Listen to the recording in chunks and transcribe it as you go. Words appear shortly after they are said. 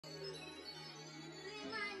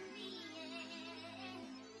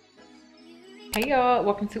Hey y'all,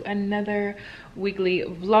 welcome to another weekly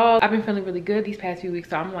vlog. I've been feeling really good these past few weeks,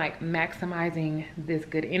 so I'm like maximizing this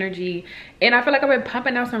good energy, and I feel like I've been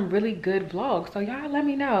pumping out some really good vlogs. So y'all let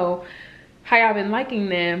me know how y'all been liking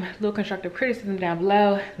them. Little constructive criticism down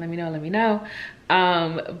below. Let me know.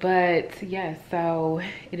 But yes, so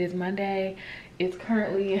it is Monday. It's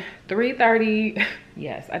currently 3:30.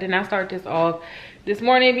 Yes, I did not start this off this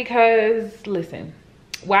morning because listen,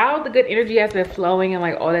 while the good energy has been flowing and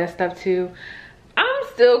like all that stuff too, I'm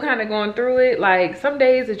still kind of going through it. Like some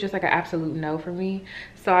days it's just like an absolute no for me,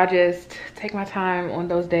 so I just take my time on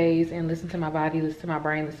those days and listen to my body, listen to my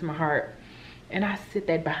brain, listen to my heart, and I sit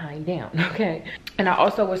that behind down. Okay. And I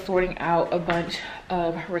also was sorting out a bunch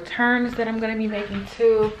of returns that I'm going to be making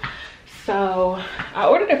too. So I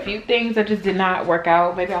ordered a few things that just did not work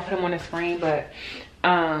out. Maybe I'll put them on the screen, but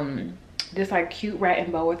this like cute rat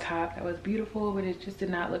and boa top that was beautiful, but it just did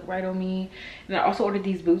not look right on me. And I also ordered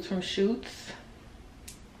these boots from Shoots.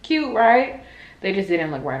 Cute, right? They just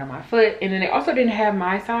didn't look right on my foot, and then they also didn't have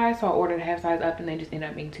my size, so I ordered a half size up and they just ended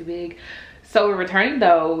up being too big. So we're returning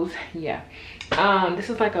those. Yeah, this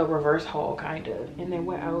is like a reverse haul kind of. And then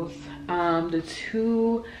what else? The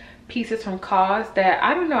two pieces from Kake that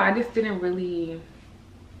I don't know, I just didn't really,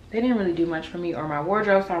 they didn't really do much for me or my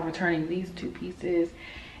wardrobe, so I'm returning these two pieces.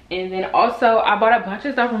 And then also I bought a bunch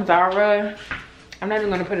of stuff from Zara. I'm not even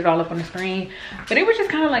going to put it all up on the screen, but it was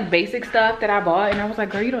just kind of like basic stuff that I bought, and I was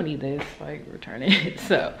like, girl, you don't need this, like return it.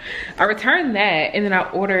 So I returned that, and then I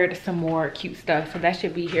ordered some more cute stuff, so that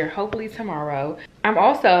should be here hopefully tomorrow. I'm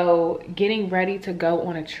also getting ready to go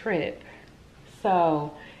on a trip,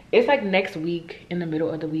 so it's like next week, in the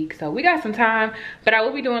middle of the week, so we got some time, but I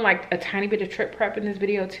will be doing like a tiny bit of trip prep in this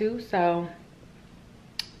video too. So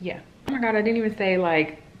yeah. Oh my god, I didn't even say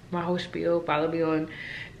like my whole spiel. Follow me on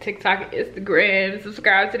TikTok, Instagram,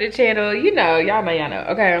 subscribe to the channel. You know, y'all know.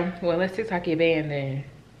 Okay, well, unless TikTok get banned, then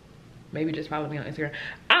maybe just follow me on Instagram.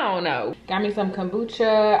 I don't know. Got me some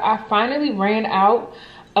kombucha. I finally ran out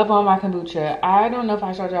of all my kombucha. I don't know if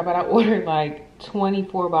I showed y'all, but I ordered like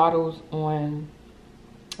 24 bottles on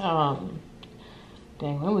dang,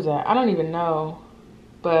 when was that? I don't even know,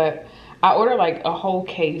 but I ordered like a whole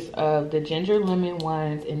case of the ginger lemon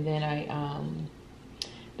ones, and then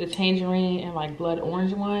the tangerine and like blood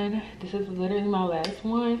orange one. This is literally my last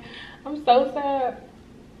one. I'm so sad,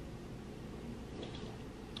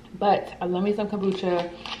 but I love me some kombucha.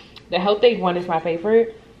 The health aid one is my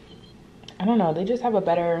favorite. I don't know, they just have a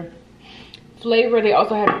better flavor. They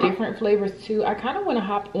also have different flavors too. I kind of want to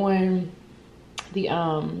hop on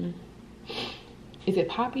the is it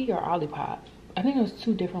Poppy or Olipop? I think it was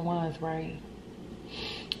two different ones, right?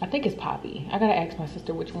 I think it's Poppy. I gotta ask my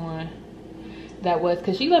sister which one that was,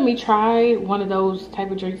 because she let me try one of those type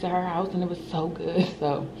of drinks at her house and it was so good.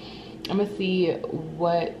 So I'm gonna see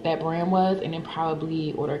what that brand was and then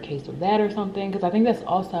probably order a case of that or something, because I think that's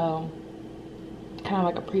also kind of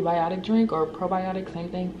like a prebiotic drink or probiotic, same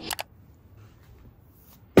thing.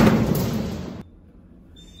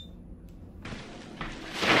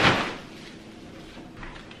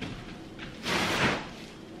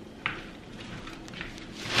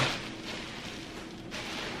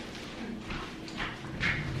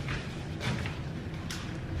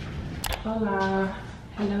 Hola.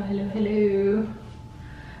 Hello.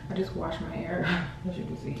 I just washed my hair, as you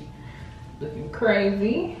can see, looking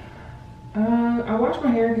crazy. I washed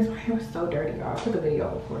my hair because my hair was so dirty, y'all. I took a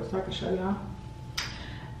video before so I can show y'all.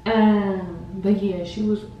 But yeah, she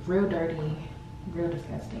was real dirty, real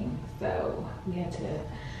disgusting. So we had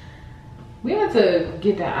to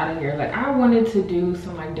get that out of here. Like I wanted to do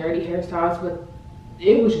some like dirty hairstyles, but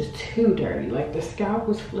it was just too dirty. Like the scalp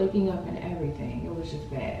was flaking up and everything. It was just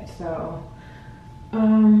bad. So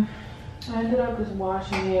I ended up just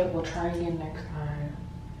washing it. We'll try again next time.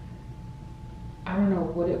 I don't know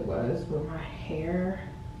what it was, but my hair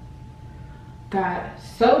got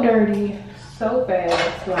so dirty so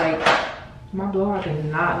fast. Like my blowout did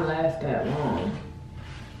not last that long.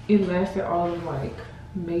 It lasted all of like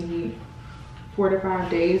maybe 4 to 5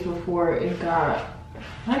 days before it got,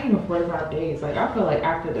 not even 4 to 5 days. Like I feel like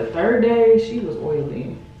after the 3rd day, she was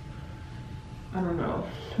oily. I don't know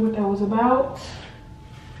what that was about.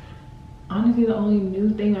 Honestly, the only new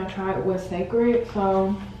thing I tried was Sacred,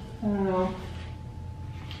 so I don't know.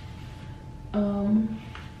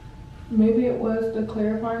 Maybe it was the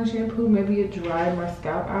clarifying shampoo. Maybe it dried my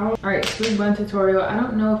scalp out. All right, sweet bun tutorial. I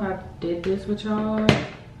don't know if I did this with y'all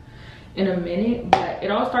in a minute, but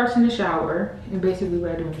it all starts in the shower. And basically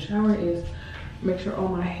what I do in the shower is make sure all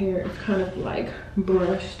my hair is kind of like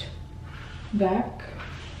brushed back.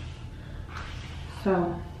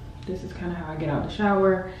 So this is kind of how I get out the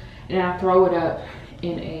shower, and I throw it up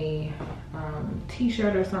in a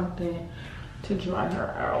t-shirt or something to dry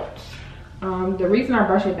her out. The reason I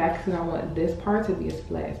brush it back is because I want this part to be as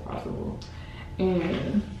flat as possible.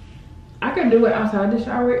 And I could do it outside the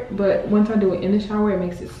shower, but once I do it in the shower, it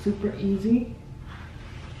makes it super easy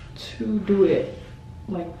to do it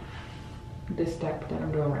like this step that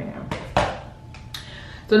I'm doing right now.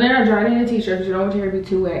 So then I dried it in a t-shirt because you don't want your hair to be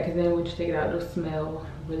too wet, because then when you take it out, it'll smell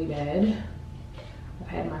really bad. I've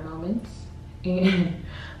had my moments. And I'm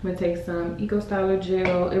gonna take some Eco Styler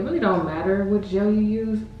gel. It really don't matter what gel you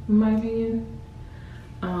use, in my opinion.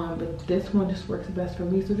 But this one just works best for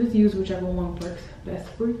me. So just use whichever one works best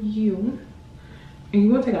for you. And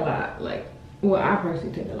you won't take a lot. Like, well, I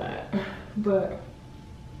personally take a lot. But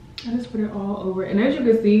I just put it all over. And as you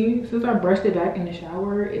can see, since I brushed it back in the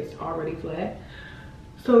shower, it's already flat.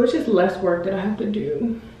 So it's just less work that I have to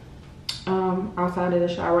do outside of the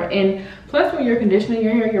shower. And plus, when you're conditioning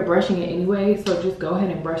your hair, you're brushing it anyway. So just go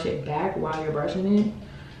ahead and brush it back while you're brushing it.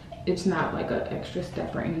 It's not like an extra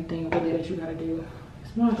step or anything really that you gotta do.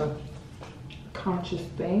 It's more like a conscious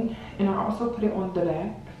thing. And I also put it on the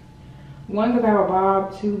back. One, because I have a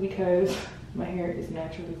bob. Two, because my hair is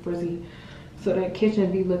naturally frizzy. So that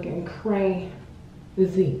kitchen be looking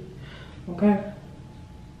crazy. Okay?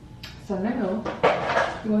 So now,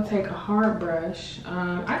 I'm gonna take a hard brush.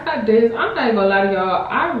 I got this, I'm not gonna lie to y'all,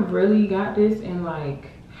 I really got this in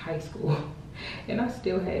like high school. And I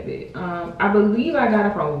still have it. I believe I got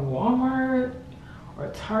it from Walmart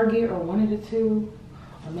or Target or one of the two.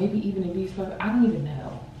 Or maybe even in these stuff, I don't even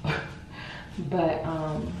know. But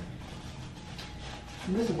I'm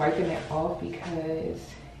just wiping it off because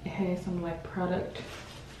it has some like product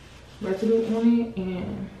residue on it,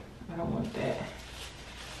 and I don't want that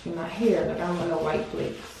in my hair. Like, I don't want no white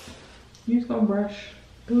flakes. You're just gonna brush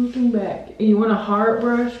everything back. And you want a hard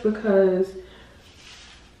brush because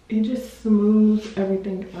it just smooths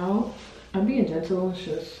everything out. I'm being gentle. It's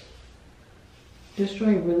just this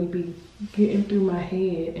joint really be getting through my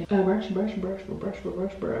head. And brush. You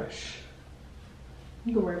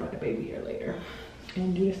can worry about the baby hair later.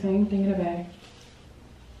 And do the same thing in the back.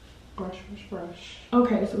 Brush.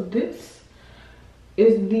 Okay, so this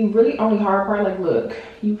is the really only hard part. Like, look,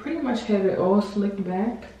 you pretty much have it all slicked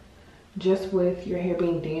back just with your hair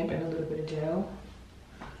being damp and a little bit of gel.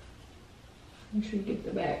 Make sure you get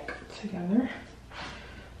the back together.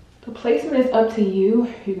 The placement is up to you.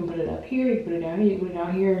 You can put it up here, you can put it down here, you can put it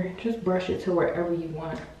down here. Just brush it to wherever you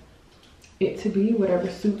want it to be, whatever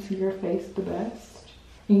suits your face the best.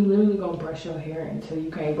 And you literally gonna brush your hair until you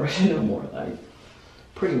can't brush it no more. Like,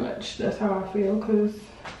 pretty much. That's how I feel, because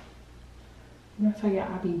when I tell you,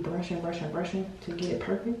 I be brushing to get it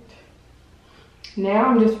perfect. Now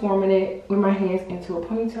I'm just forming it with my hands into a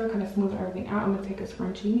ponytail, kind of smooth everything out. I'm gonna take a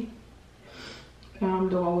scrunchie. The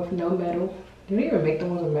one with no metal. They don't even make the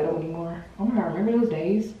ones with metal anymore. Oh my god, remember those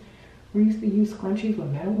days we used to use scrunchies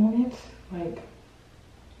with metal on it? Like,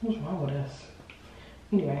 what's wrong with us?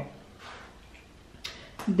 Anyway,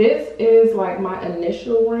 this is like my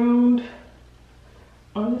initial round.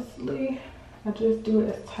 Honestly, I just do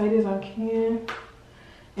it as tight as I can,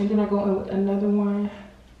 and then I go in with another one,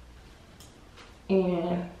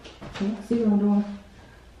 and see what I'm doing.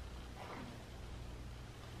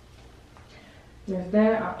 There's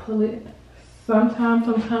that. I pull it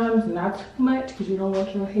sometimes, not too much, because you don't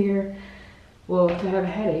want your hair, well, to have a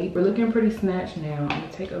headache. We're looking pretty snatched now. I'm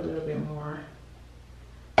gonna take a little bit more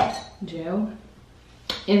gel,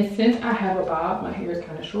 and since I have a bob, my hair is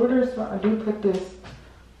kind of shorter, so I do put this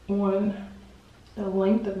on the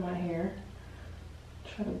length of my hair.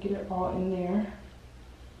 Try to get it all in there.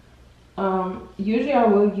 Usually I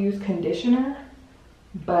will use conditioner,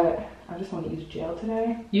 but I just want to use gel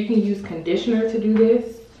today. You can use conditioner to do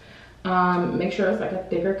this. Make sure it's like a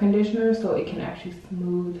thicker conditioner so it can actually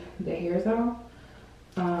smooth the hairs out.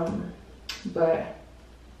 But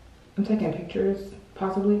I'm taking pictures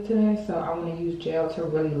possibly today, so I want to use gel to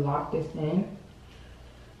really lock this in.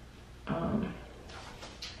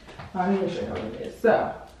 I need to show you how it is.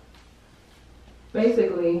 So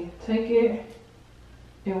basically, take it,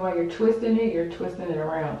 and while you're twisting it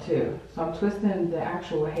around too. So I'm twisting the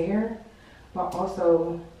actual hair, but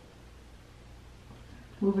also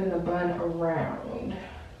moving the bun around.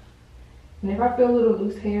 And if I feel little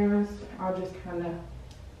loose hairs, I'll just kind of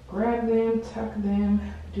grab them, tuck them,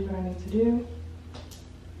 do what I need to do.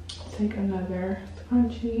 Take another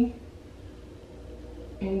scrunchie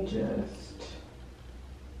and just,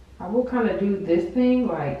 I will kind of do this thing,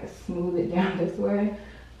 like smooth it down this way,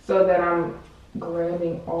 so that I'm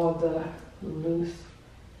grabbing all the loose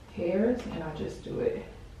hairs, and I just do it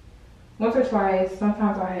once or twice.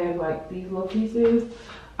 Sometimes I have like these little pieces.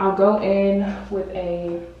 I'll go in with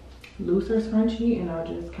a looser scrunchie and I'll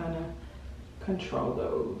just kind of control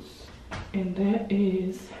those. And that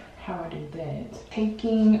is how I do that.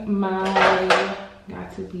 Taking my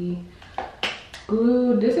Got To Be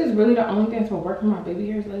glue. This is really the only thing that's been working for my baby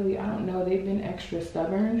hairs lately. I don't know, they've been extra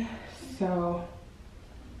stubborn. So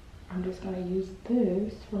I'm just gonna use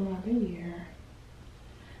this for my baby hair.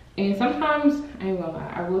 And sometimes, I ain't gonna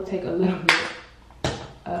lie, I will take a little bit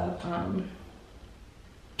of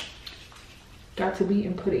Got To Be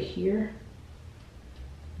and put it here.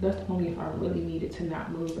 That's only if I really need it to not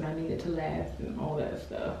move and I need it to last and all that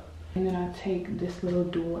stuff. And then I take this little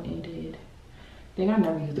dual-ended thing. I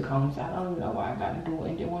never use the combs. I don't even know why I got a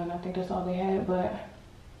dual-ended one. I think that's all they had, but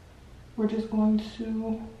we're just going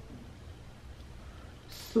to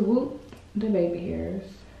swoop the baby hairs.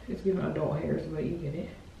 It's giving adult hairs, but you get it.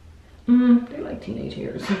 They're like teenage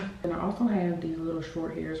hairs. And I also have these little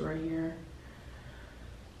short hairs right here.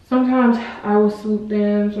 Sometimes I will swoop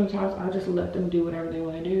them, sometimes I'll just let them do whatever they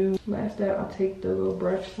want to do. Last step, I'll take the little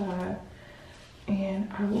brush side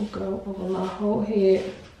and I will go over my whole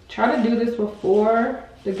head. Try to do this before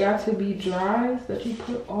the Got To Be dries, that you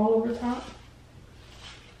put all over top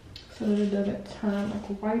so that it doesn't turn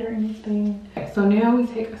like white or anything. Okay, so now we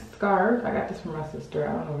take a scarf. I got this from my sister.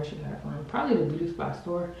 I don't know where she got it from. Probably the beauty supply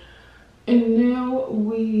store. And now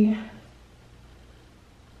we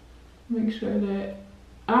make sure that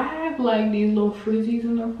I have like these little frizzies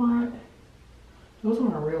in the front. Those are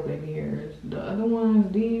my real baby hairs. The other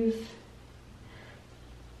ones, these,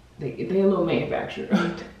 they're a little manufactured.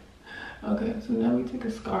 Okay, so now we take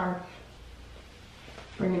a scarf,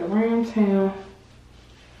 bring it around town,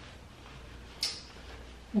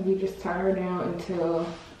 and we just tie her down until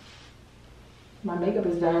my makeup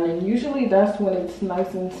is done. And usually that's when it's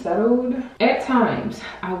nice and settled. At times,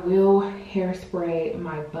 I will hairspray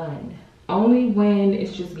my bun. Only when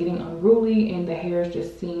it's just getting unruly and the hairs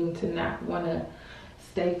just seem to not want to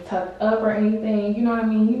stay tucked up or anything. You know what I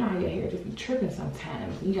mean? You know how your hair just be tripping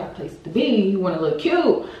sometimes. You got a place to be, you want to look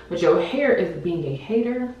cute, but your hair is being a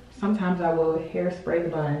hater. Sometimes I will hairspray the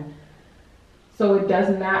bun so it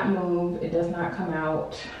does not move, it does not come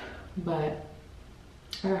out. But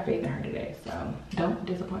I got faith in her today, so don't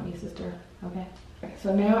disappoint me, sister. Okay,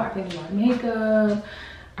 so now I can do my makeup.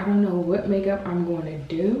 I don't know what makeup I'm going to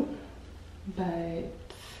do, but I'm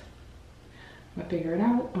gonna figure it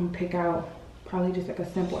out. I'm gonna pick out probably just like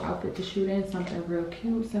a simple outfit to shoot in, something real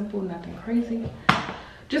cute, simple, nothing crazy,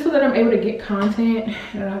 just so that I'm able to get content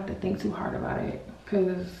and I don't have to think too hard about it.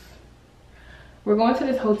 Because we're going to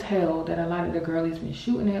this hotel that a lot of the girlies been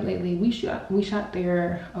shooting at lately. We shot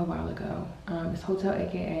there a while ago. It's Hotel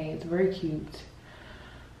AKA. It's very cute,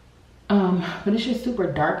 but it's just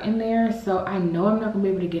super dark in there, so I know I'm not gonna be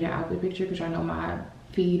able to get an outfit picture because I know my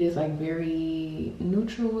feed is like very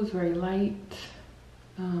neutral, it's very light.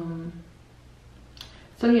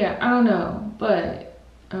 So yeah, I don't know, but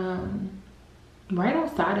right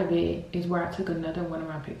outside of it is where I took another one of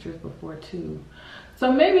my pictures before too.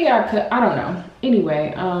 So maybe I could, I don't know.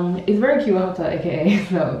 Anyway, it's very cute, Hotel AKA.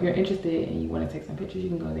 So if you're interested and you want to take some pictures, you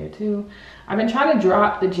can go there too. I've been trying to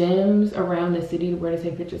drop the gems around the city where to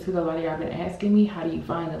take pictures because a lot of y'all been asking me, how do you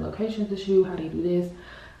find the locations to shoot? How do you do this?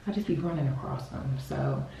 I just be running across them.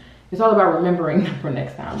 So it's all about remembering for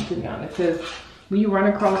next time, to be honest. Because when you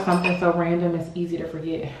run across something so random, it's easy to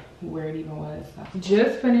forget where it even was. So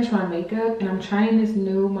just finished my makeup and I'm trying this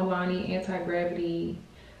new Milani Anti-Gravity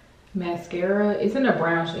mascara. It's in a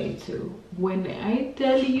brown shade too. When I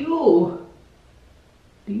tell you,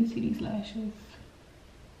 do you see these lashes?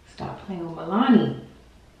 Stop playing with Milani.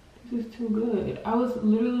 This is too good. I was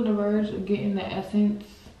literally on the verge of getting the Essence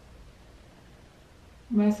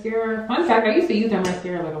mascara. Fun fact, I used to use that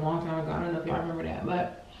mascara like a long time ago. I don't know if y'all remember that,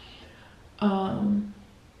 but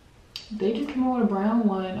they just came out with a brown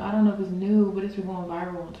one. I don't know if it's new, but it's been going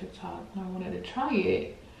viral on TikTok and I wanted to try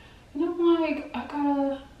it. And I'm like, I got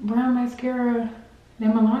a brown mascara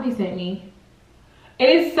that Milani sent me. It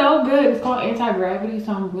is so good. It's called Anti-Gravity,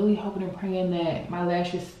 so I'm really hoping and praying that my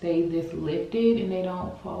lashes stay this lifted and they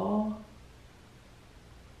don't fall.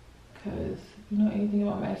 Because you know anything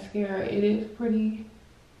about mascara, it is pretty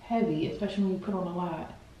heavy, especially when you put on a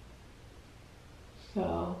lot.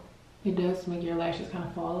 So it does make your lashes kind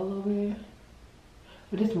of fall a little bit.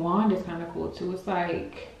 But this wand is kind of cool too. It's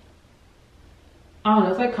like, I don't know,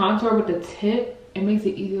 it's like contour with the tip. It makes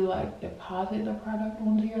it easy to like deposit the product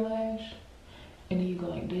onto your lash. And then you go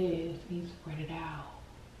like this and you spread it out.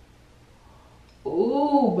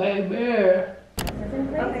 Ooh, baby.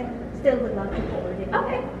 Okay. Still would love to forward it.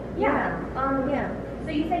 Okay. Yeah. Yeah. So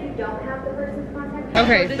you said you don't have the person's contact?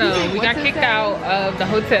 Okay, so we got kicked out of the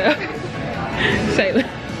hotel. Shayla.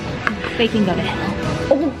 they can go to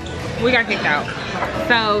hell. Oh, we got kicked out.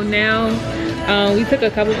 So now we took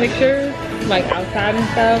a couple pictures like outside and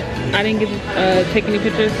stuff. I didn't get to take any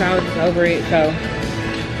pictures, so I was just over it. So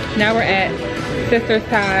now we're at Sister's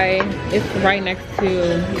Thai. It's right next to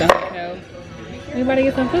the hotel. Anybody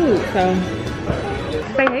get some food? So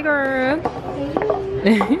say hey, girl.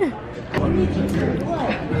 You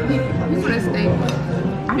want to stay? I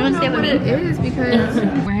don't know what it is because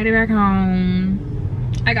we're headed back home.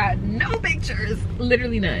 I got no pictures,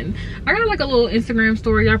 literally none. I got like a little Instagram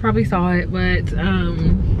story. Y'all probably saw it, but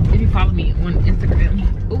if you follow me on Instagram,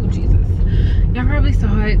 oh Jesus, y'all probably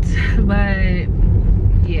saw it. But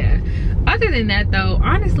yeah, other than that though,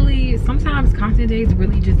 honestly, sometimes content days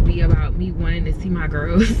really just be about me wanting to see my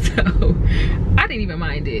girls. So I didn't even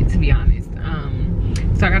mind it, to be honest.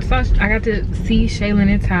 So I got to see Shaylin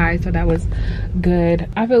and Ty, so that was good.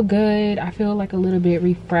 I feel good. I feel like a little bit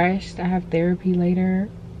refreshed. I have therapy later,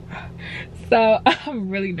 so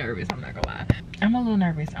I'm really nervous. I'm not gonna lie. I'm a little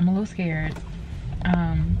nervous. I'm a little scared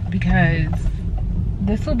because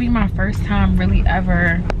this will be my first time really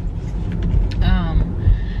ever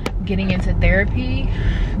getting into therapy,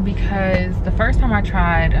 because the first time I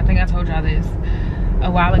tried, I think I told y'all this a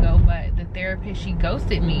while ago, but the therapist, she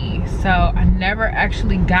ghosted me, so I never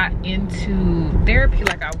actually got into therapy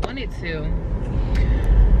like I wanted to.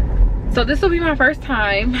 So this will be my first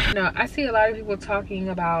time. I see a lot of people talking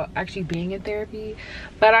about actually being in therapy,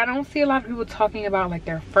 but I don't see a lot of people talking about like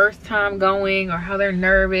their first time going, or how they're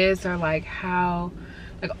nervous, or like how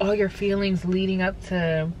like all your feelings leading up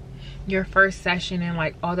to your first session and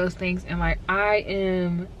like all those things. And like I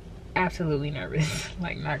am absolutely nervous,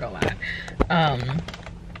 like not gonna lie.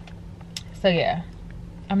 So yeah,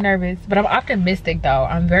 I'm nervous, but I'm optimistic though.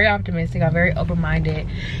 I'm very optimistic. I'm very open-minded,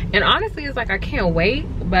 and honestly it's like I can't wait,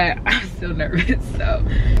 but I'm still nervous. So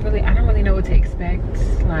really, I don't really know what to expect.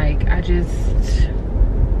 Like I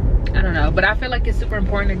don't know, but I feel like it's super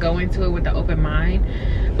important to go into it with an open mind.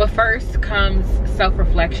 But first comes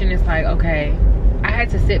self-reflection. It's like, okay, I had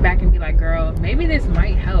to sit back and be like, girl, maybe this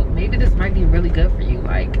might help. Maybe this might be really good for you.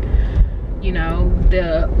 Like, you know,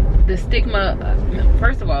 the stigma.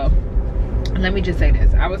 First of all, let me just say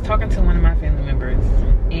this. I was talking to one of my family members,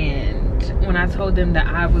 and when I told them that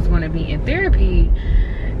I was going to be in therapy,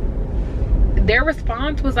 their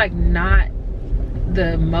response was like not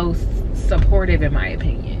the most supportive, in my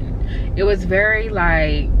opinion. It was very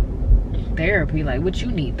like, therapy, like what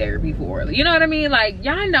you need therapy for? You know what I mean? Like,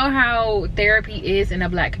 y'all know how therapy is in the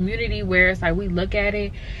Black community, where it's like we look at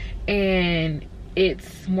it and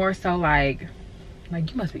it's more so like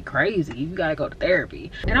you must be crazy, you gotta go to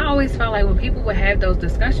therapy. And I always felt like when people would have those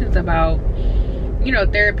discussions about, you know,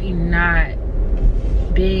 therapy not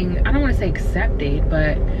being, I don't want to say accepted,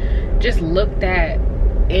 but just looked at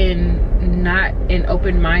in not an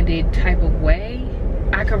open-minded type of way,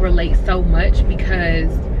 I could relate so much,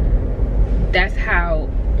 because that's how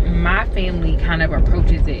my family kind of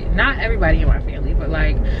approaches it. Not everybody in my family, but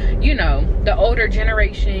like, you know, the older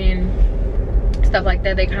generation, stuff like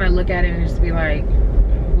that, they kind of look at it and just be like,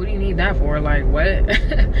 what do you need that for? Like, what?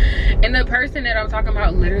 And the person that I'm talking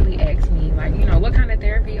about literally asked me, like, you know, what kind of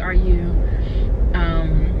therapy are you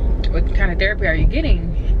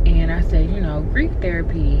getting? And I said, you know, grief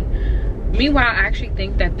therapy. Meanwhile, I actually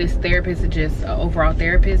think that this therapist is just an overall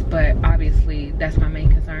therapist, but obviously that's my main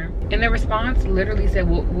concern. And the response literally said,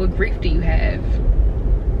 what grief do you have?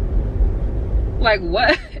 Like,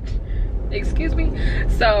 what? Excuse me?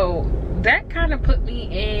 So that kind of put me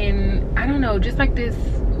in, I don't know, just like this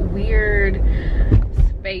weird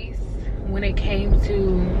space when it came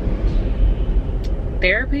to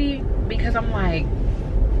therapy, because I'm like,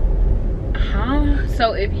 huh?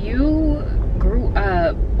 So if you grew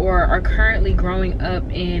up or are currently growing up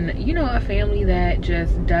in, you know, a family that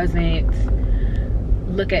just doesn't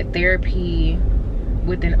look at therapy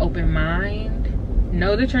with an open mind,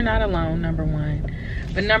 know that you're not alone, number one.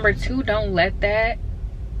 But number two, don't let that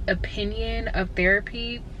opinion of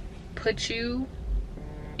therapy put you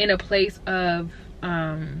in a place of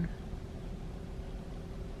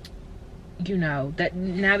you know, that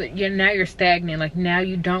now you're stagnant. Like, now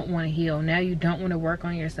you don't want to heal, now you don't want to work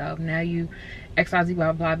on yourself, now you XYZ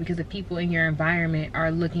blah blah, because the people in your environment are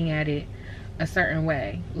looking at it a certain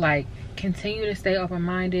way. Like, continue to stay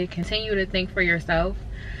open-minded, continue to think for yourself,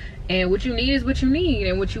 and what you need is what you need,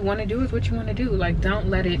 and what you want to do is what you want to do. Like, don't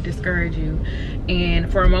let it discourage you.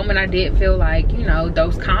 And for a moment I did feel like, you know,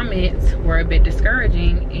 those comments were a bit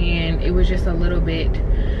discouraging, and it was just a little bit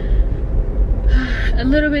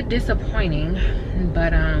disappointing.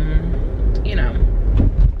 But you know,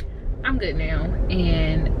 I'm good now,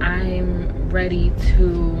 and I'm ready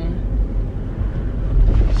to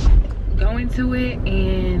go into it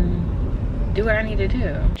and do what I need to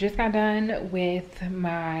do. Just got done with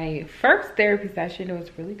my first therapy session. It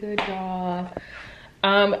was really good, y'all.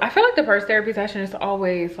 I feel like the first therapy session is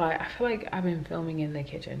always like, I feel like I've been filming in the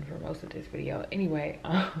kitchen for most of this video. Anyway,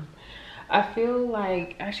 I feel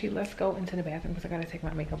like, actually, let's go into the bathroom because I gotta take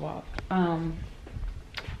my makeup off.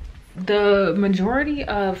 The majority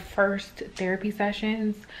of first therapy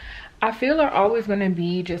sessions, I feel, are always gonna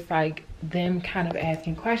be just like them kind of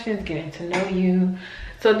asking questions, getting to know you.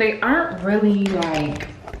 So they aren't really like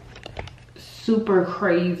super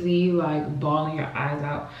crazy, like bawling your eyes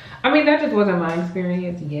out. I mean, that just wasn't my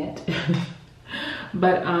experience yet.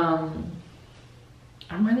 But I'm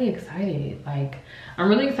really excited. Like, I'm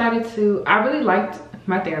really excited to, I really liked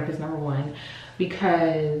my therapist, number one,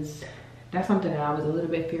 because that's something that I was a little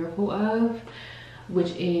bit fearful of,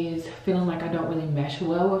 which is feeling like I don't really mesh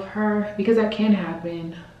well with her, because that can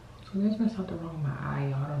happen. So there's been something wrong with my eye,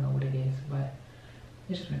 y'all. I don't know what it is, but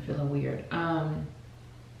it's just been feeling weird.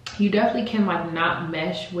 You definitely can like not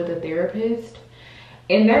mesh with a therapist,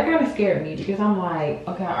 and that kind of scared me, because I'm like,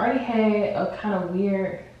 okay, I already had a kind of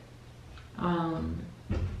weird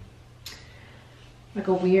like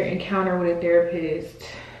a weird encounter with a therapist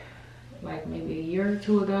like maybe a year or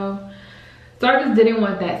two ago. So I just didn't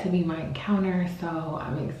want that to be my encounter. So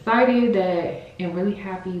I'm excited that and really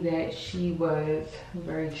happy that she was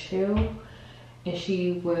very chill and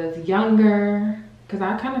she was younger, because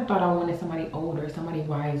I kind of thought I wanted somebody older, somebody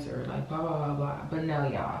wiser, like blah blah blah blah. But no,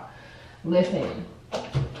 y'all, listen,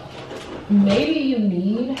 maybe you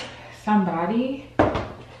need somebody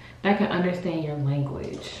that can understand your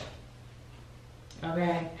language.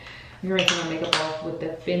 Okay, I'm gonna take my makeup off with the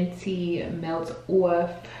Fenty Melt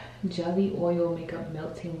Off Jelly Oil Makeup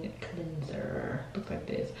Melting Cleanser. Looks like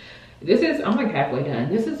this. This is, I'm like halfway done.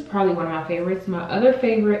 This is probably one of my favorites. My other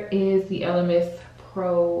favorite is the Elemis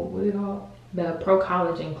Pro, what is it called? The Pro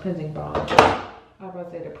Collagen Cleansing Balm. I was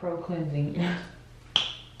about to say the Pro Cleansing.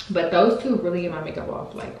 But those two really get my makeup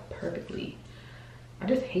off like perfectly. I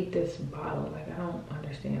just hate this bottle. Like, I don't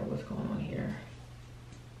understand what's going on here.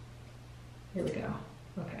 Here we go.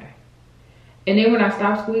 Okay. And then when I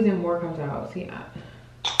stop squeezing, more comes out. See,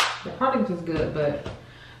 the product is good, but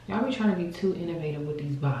y'all be trying to be too innovative with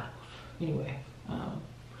these bottles. Anyway,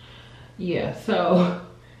 yeah, so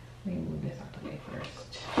let me move this out the way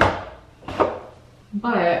first.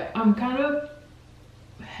 But I'm kind of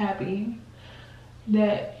happy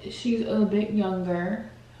that she's a bit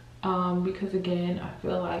younger, because again, I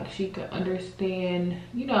feel like she could understand,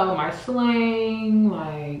 you know, my slang,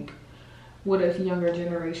 like what this younger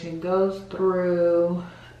generation goes through,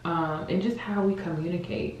 and just how we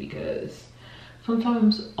communicate, because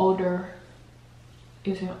sometimes older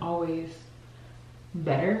isn't always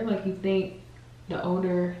better. Like, you think the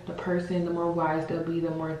older the person, the more wise they'll be, the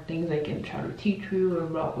more things they can try to teach you and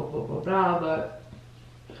blah blah blah blah blah. But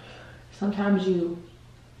sometimes you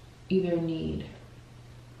either need,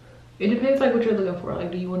 it depends like what you're looking for. Like,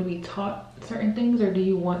 do you want to be taught certain things, or do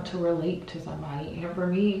you want to relate to somebody? And for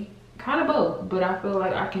me, kind of both, but I feel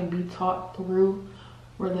like I can be taught through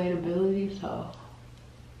relatability, so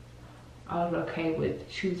I was okay with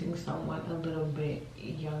choosing someone a little bit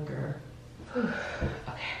younger.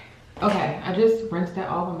 Okay, I just rinsed that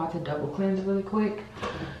off. I'm about to double cleanse really quick.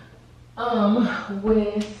 I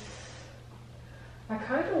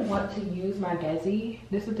kind of want to use my Dezi.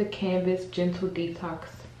 This is the Canvas Gentle Detox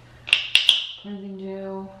Cleansing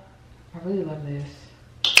Gel. I really love this.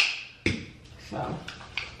 So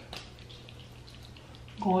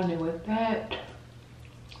going in with that.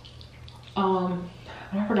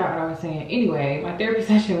 I forgot what I was saying. Anyway, my therapy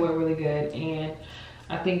session went really good, and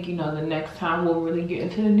I think, you know, the next time we'll really get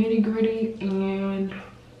into the nitty-gritty, and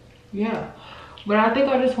yeah. But I think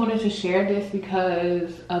I just wanted to share this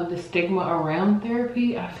because of the stigma around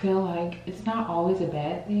therapy. I feel like it's not always a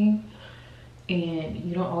bad thing, and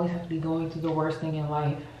you don't always have to be going through the worst thing in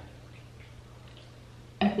life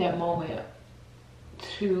at that moment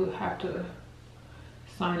to have to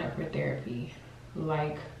sign up for therapy,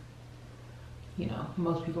 like, you know,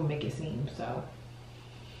 most people make it seem. So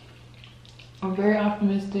I'm very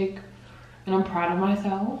optimistic, and I'm proud of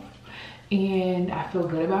myself, and I feel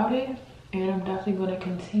good about it, and I'm definitely going to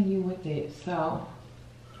continue with it. So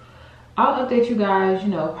I'll update you guys, you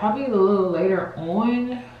know, probably a little later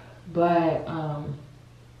on, but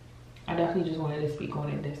I definitely just wanted to speak on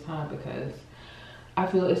it this time because I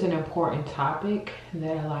feel it's an important topic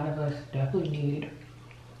that a lot of us definitely need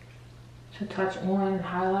to touch on and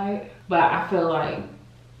highlight. But I feel like,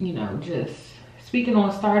 you know, just speaking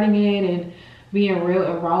on starting it and being real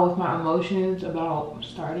and raw with my emotions about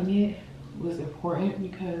starting it was important,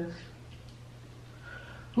 because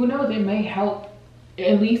who knows, it may help,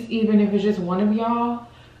 at least even if it's just one of y'all,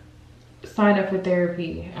 sign up for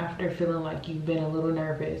therapy after feeling like you've been a little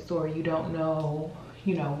nervous or you don't know,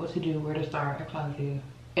 you know, what to do, where to start, XYZ.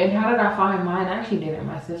 And how did I find mine? I actually didn't.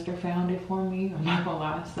 My sister found it for me, I'm not gonna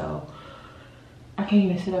lie. So I can't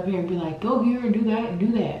even sit up here and be like, go here and do that and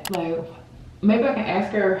do that. Like, maybe I can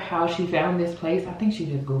ask her how she found this place. I think she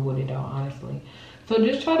just Googled it though, honestly. So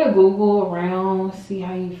just try to Google around, see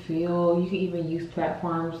how you feel. You can even use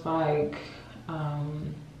platforms like,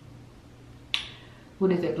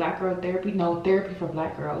 what is it, Black Girl Therapy? No, Therapy for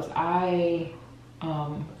Black Girls. I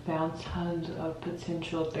found tons of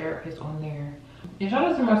potential therapists on there. And shout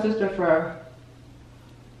out to my sister for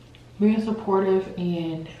being supportive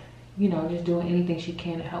and, you know, just doing anything she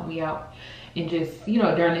can to help me out. And just, you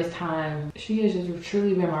know, during this time, she has just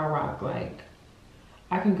truly been my rock. Like,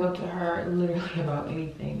 I can go to her literally about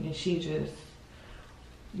anything and she just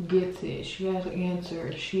gets it. She has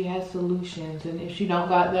answers, she has solutions, and if she don't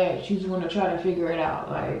got that, she's gonna try to figure it out.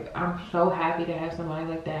 Like, I'm so happy to have somebody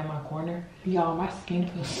like that in my corner. Y'all, my skin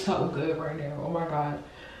feels so good right now. Oh my god.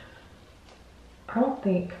 I don't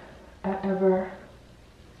think I ever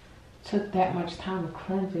took that much time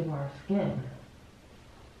cleansing my skin.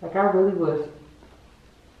 Like, I really was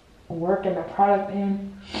working the product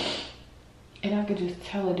in and I could just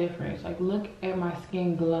tell a difference. Like, look at my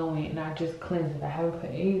skin glowing and I just cleansed it. I haven't put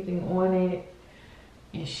anything on it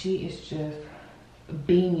and she is just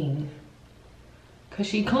beaming because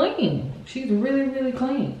she clean. She's really, really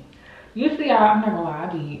clean. Usually, I'm not gonna lie, I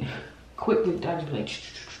be quick to, I just be like,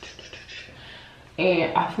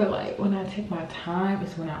 and I feel like when I take my time,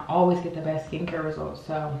 it's when I always get the best skincare results.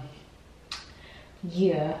 So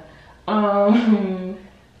yeah,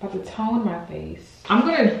 about to tone my face. I'm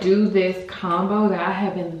gonna do this combo that I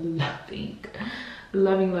have been loving.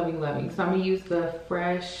 So I'm gonna use the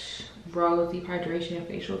Fresh Rose Deep Hydration and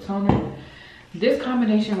Facial Toner. This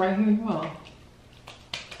combination right here, y'all,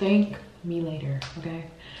 thank me later, okay?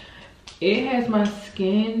 It has my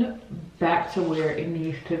skin back to where it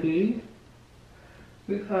needs to be,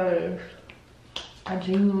 because I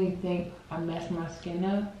genuinely think I messed my skin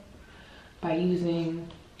up by using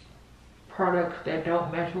products that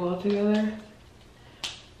don't mesh well together.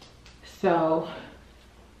 So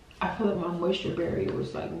I feel like my moisture barrier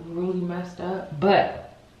was like really messed up,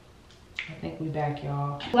 but I think we back,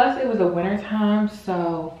 y'all. Plus it was the winter time,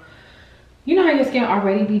 so you know how your skin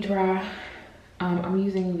already be dry. I'm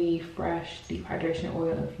using the Fresh Deep Hydration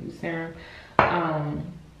Oil Infused Serum.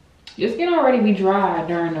 Your skin already be dry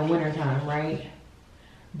during the winter time, right?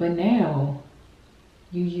 But now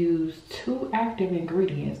you use 2 active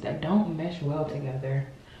ingredients that don't mesh well together.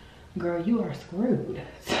 Girl, you are screwed.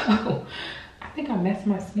 So I think I messed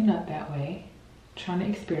my skin up that way. Trying to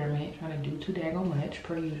experiment, trying to do too daggone much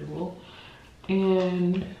per usual.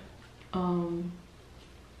 And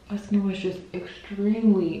my skin was just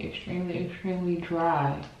extremely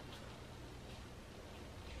dry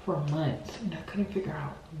for months, and I couldn't figure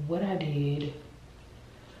out what I did.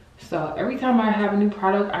 So every time I have a new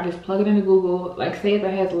product, I just plug it into Google. Like, say if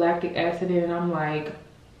it has lactic acid in it, and I'm like,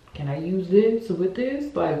 can I use this with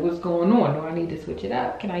this? Like, what's going on? Do I need to switch it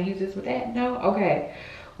up? Can I use this with that? No? Okay.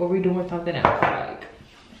 Well, we're doing something else. Like,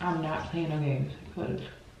 I'm not playing no games because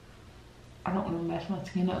I don't want to mess my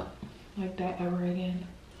skin up like that ever again.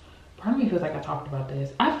 Part of me feels like I talked about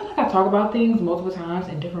this. I feel like I talk about things multiple times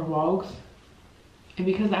in different vlogs. And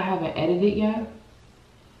because I haven't edited yet,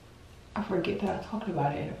 I forget that I talked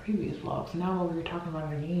about it in a previous vlog. So now I'm over here talking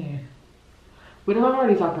about it again. But if I've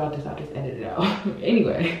already talked about this, I'll just edit it out.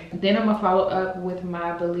 Anyway, then I'm gonna follow up with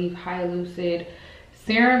my, I believe, hyalucid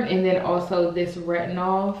serum, and then also this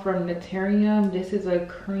retinol from Naturium. This is a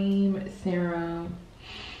cream serum.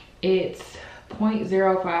 It's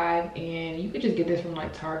 0.05, and you could just get this from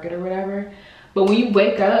like Target or whatever. But when you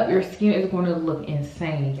wake up, your skin is going to look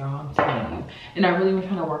insane, y'all, I'm telling you. And I really been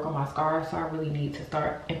trying to work on my scars, so I really need to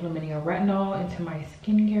start implementing a retinol into my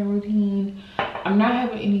skincare routine. I'm not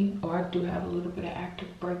having any, oh, I do have a little bit of active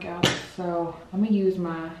breakouts, so I'm gonna use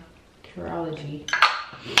my Curology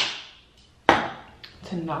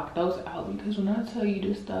to knock those out, because when I tell you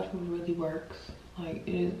this stuff really works, like,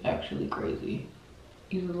 it is actually crazy.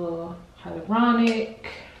 Use a little hyaluronic.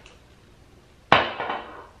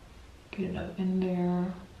 Get it up in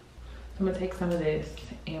there. I'm gonna take some of this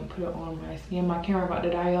and put it on my skin. My camera about to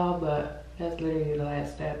die, y'all, but that's literally the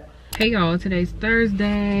last step. Hey y'all, today's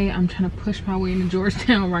Thursday. I'm trying to push my way into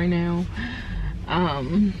Georgetown right now.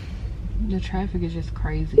 The traffic is just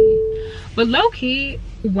crazy. But low-key,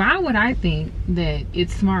 why would I think that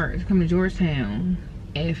it's smart to come to Georgetown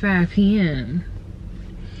at 5 p.m.?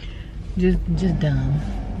 Just dumb.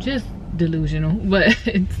 Just delusional, but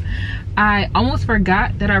I almost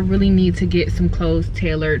forgot that I really need to get some clothes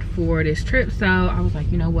tailored for this trip. So I was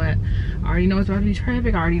like, you know what, I already know it's about to be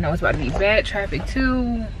traffic, I already know it's about to be bad traffic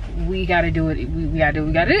too. We gotta do it. We gotta do what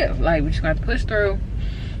we gotta do. Like, we just got to push through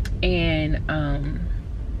and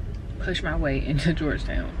push my way into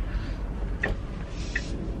Georgetown.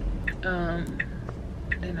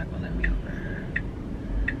 They're not gonna let me over.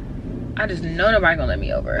 I just know nobody gonna let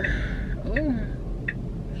me over. Ooh,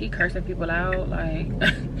 he cursing people out like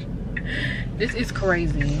this is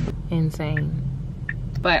crazy, insane.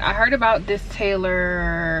 But I heard about this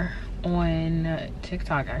tailor on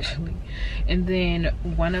TikTok actually, and then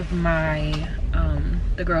one of my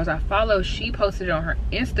the girls I follow, she posted it on her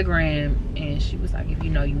Instagram, and she was like, if you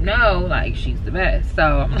know, you know, like, she's the best. So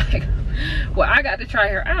I'm like, well, I got to try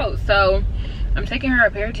her out. So I'm taking her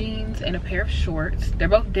a pair of jeans and a pair of shorts. They're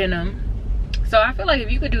both denim. So I feel like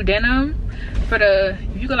if you could do denim for the,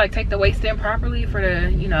 if you could like take the waist in properly for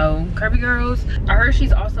the, you know, curvy girls. I heard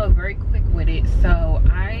she's also very quick with it. So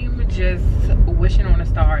I'm just wishing on a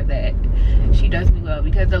star that she does me well,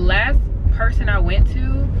 because the last person I went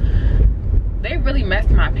to, they really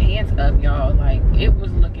messed my pants up, y'all. Like, it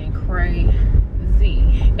was looking crazy.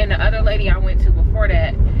 And the other lady I went to before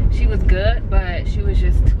that, she was good, but she was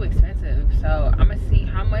just too expensive. So I'm gonna see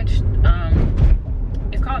how much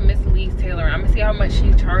it's called Miss Lee's Tailor. I'm gonna see how much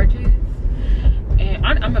she charges, and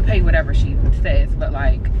I'm gonna pay whatever she says, but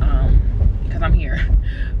like because I'm here.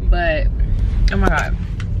 But oh my god,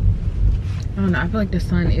 I don't know, I feel like the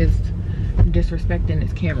sun is disrespecting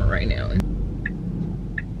this camera right now.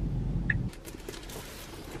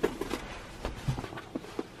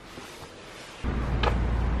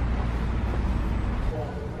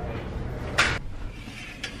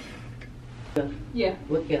 Yeah.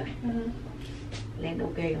 What guy? They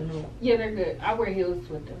okay or no? Yeah, they're good. I wear heels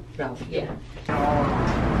with them. No. Yeah.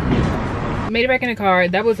 Made it back in the car.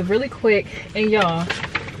 That was really quick. And y'all,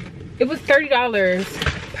 it was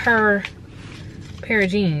 $30 per pair of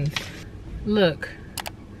jeans. Look,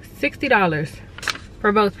 $60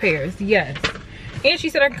 for both pairs. Yes. And she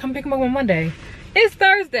said I can come pick them up on Monday. It's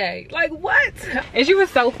Thursday. Like, what? And she was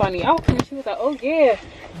so funny. She was like, oh yeah,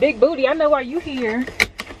 big booty, I know why you here.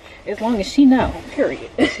 As long as she know,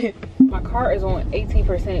 period. My car is on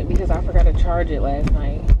 18% because I forgot to charge it last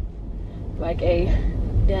night like a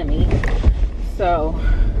dummy. So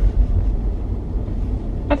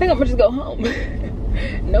I think I'm gonna just go home.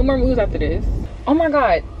 No more moves after this. Oh my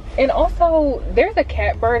god. And also, there's a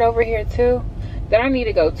cat bird over here too that I need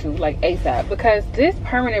to go to like ASAP, because this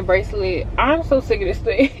permanent bracelet, I'm so sick of this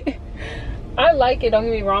thing. I like it, don't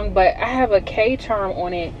get me wrong, but I have a K charm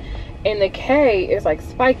on it, and the K is like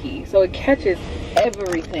spiky, so it catches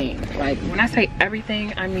everything. Like, when I say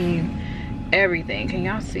everything, I mean everything. Can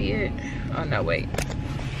y'all see it? Oh no, wait.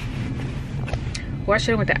 Well, I should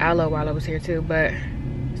have went to aloe while I was here too, but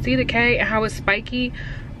see the K and how it's spiky?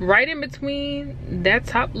 Right in between that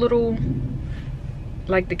top little,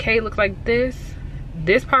 like the K looks like this.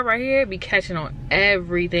 This part right here be catching on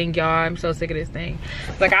everything, y'all. I'm so sick of this thing.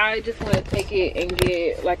 Like, I just want to take it and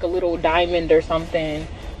get like a little diamond or something,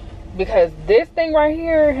 because this thing right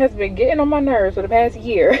here has been getting on my nerves for the past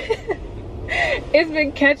year. It's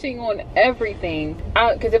been catching on everything.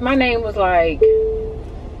 Because if my name was like,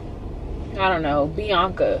 I don't know,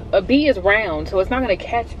 Bianca, a B is round, so it's not going to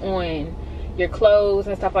catch on your clothes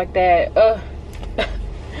and stuff like that.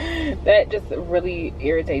 That just really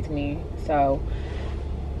irritates me. So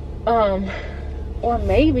or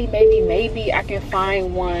maybe I can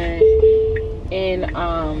find one in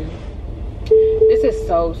this is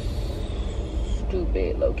so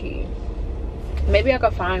stupid, low-key. Maybe I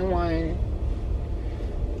could find one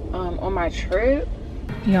on my trip.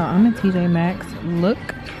 Y'all, I'm in TJ Maxx. Look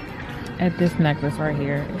at this necklace right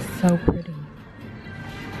here. It's so pretty.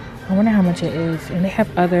 I wonder how much it is. And they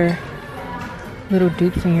have other little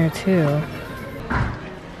dupes in here too.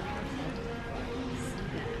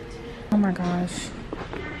 Oh my gosh,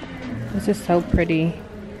 this is so pretty.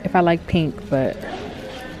 If I like pink, but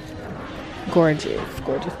gorgeous,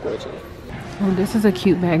 gorgeous, gorgeous. Oh, this is a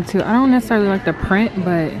cute bag too. I don't necessarily like the print,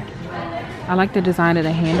 but I like the design of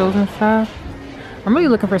the handles and stuff. I'm really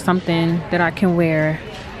looking for something that I can wear.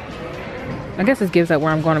 I guess this gives up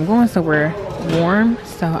where I'm going. I'm going somewhere warm,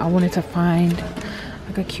 so I wanted to find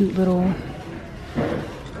like a cute little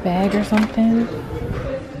bag or something.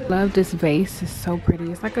 Love this vase. It's so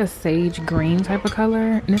pretty. It's like a sage green type of color,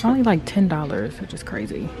 and it's only like $10, which is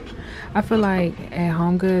crazy. I feel like at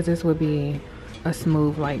Home Goods this would be a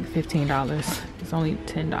smooth like $15. It's only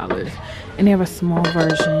 $10, and they have a small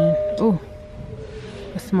version. Oh,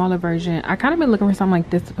 a smaller version. I kind of been looking for something like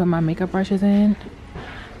this to put my makeup brushes in.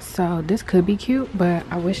 So this could be cute, but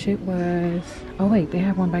I wish it was. Oh wait, they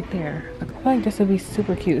have one back there. I feel like this would be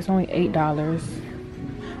super cute. It's only $8.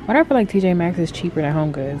 But I feel like TJ Maxx is cheaper than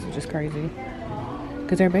Home Goods, which is crazy,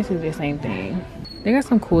 because they're basically the same thing. They got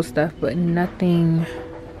some cool stuff, but nothing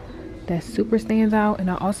that super stands out.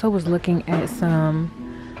 And I also was looking at some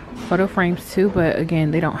photo frames too, but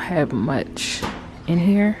again, they don't have much in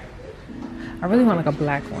here. I really want like a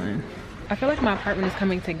black one. I feel like my apartment is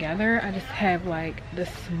coming together. I just have like the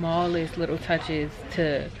smallest little touches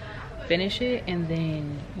to finish it, and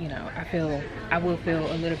then, you know, I will feel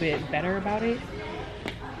a little bit better about it.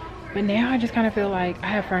 But now I just kind of feel like I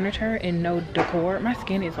have furniture and no decor. My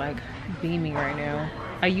skin is like beaming right now.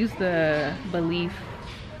 I use the Belief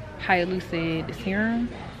Hyalucid serum.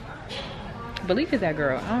 Belief is that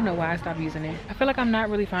girl. I don't know why I stopped using it. I feel like I'm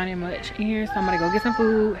not really finding much in here, so I'm gonna go get some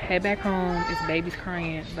food, head back home. It's baby's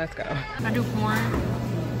crying. Let's go. I do corn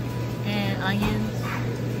and onions,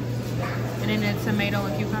 and then a tomato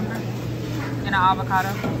and cucumber and an avocado.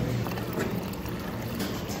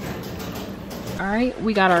 All right,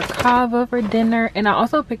 we got our kava for dinner, and I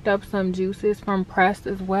also picked up some juices from Pressed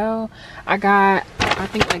as well. I got, I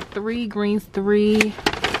think, like 3 greens 3,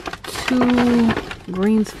 2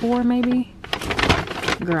 greens 4 maybe.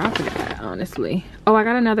 Girl, I forgot, honestly. Oh, I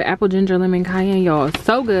got another apple ginger lemon cayenne, y'all.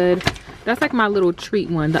 So good. That's like my little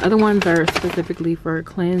treat one. The other ones are specifically for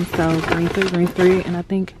cleanse. So greens 3, and I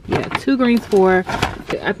think, yeah, 2 greens 4.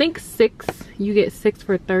 I think 6, you get 6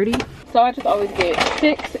 for 30. So I just always get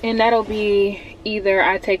 6, and that'll be either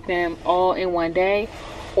I take them all in one day,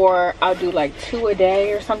 or I'll do like 2 a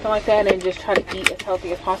day or something like that, and just try to eat as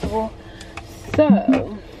healthy as possible.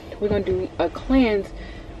 So we're gonna do a cleanse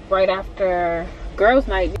right after girls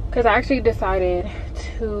night, because I actually decided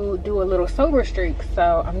to do a little sober streak.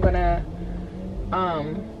 So I'm gonna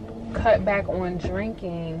cut back on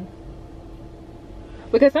drinking,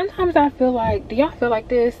 because sometimes I feel like, do y'all feel like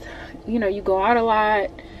this? You know, you go out a lot,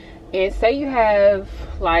 and say you have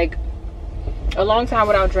like a long time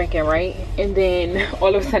without drinking, right? And then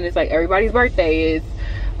all of a sudden it's like everybody's birthday is,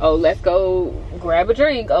 oh, let's go grab a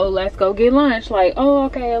drink, oh, let's go get lunch, like, oh,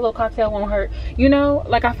 okay, a little cocktail won't hurt, you know?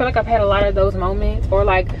 Like, I feel like I've had a lot of those moments, or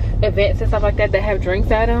like events and stuff like that have drinks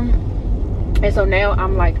at them. And so now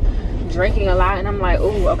I'm like drinking a lot, and I'm like,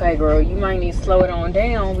 oh, okay, girl, you might need to slow it on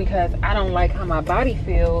down, because I don't like how my body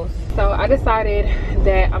feels. So I decided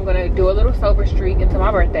that I'm gonna do a little sober streak until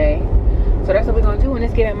my birthday. So that's what we're gonna do, and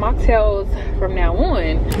it's getting mocktails from now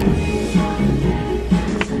on.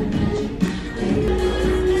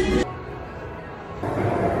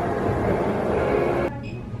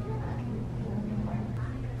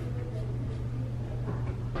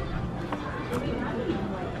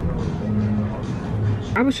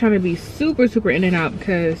 I was trying to be super in and out,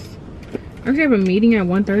 because I actually have a meeting at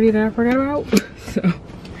 1:30 that I forgot about. So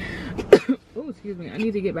oh, excuse me, I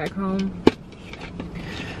need to get back home.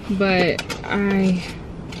 But I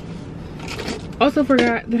also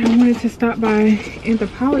forgot that I wanted to stop by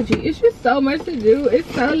Anthropologie. It's just so much to do.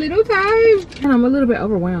 It's so little time, and I'm a little bit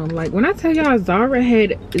overwhelmed. Like, when I tell y'all, Zara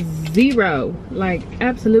had 0, like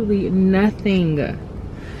absolutely nothing.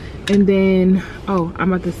 And then, oh,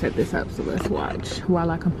 I'm about to set this up, so let's watch while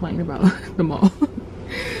I complain about the mall.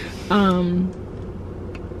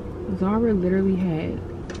 Zara literally had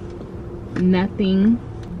nothing.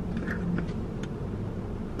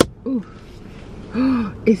 Ooh.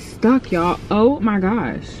 It's stuck, y'all. Oh my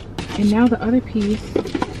gosh. And now the other piece.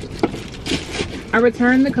 I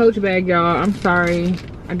returned the Coach bag, y'all. I'm sorry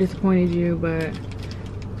I disappointed you, but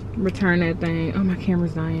return that thing. Oh, my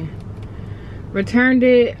camera's dying. Returned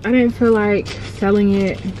it. I didn't feel like selling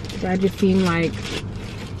it. That just seemed like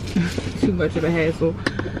too much of a hassle.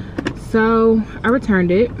 So I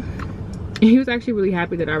returned it. And he was actually really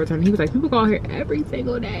happy that I returned it. He was like, people call here every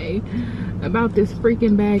single day about this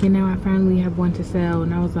freaking bag, and now I finally have one to sell.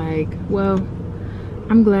 And I was like, well,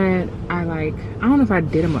 I'm glad I don't know if I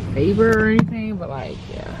did him a favor or anything, but like,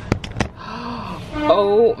 yeah.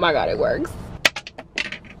 Oh my god, it works.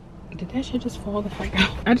 Did that shit just fall the fuck out?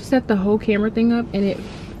 I just set the whole camera thing up and it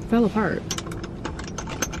fell apart.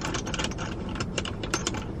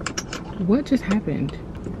 What just happened?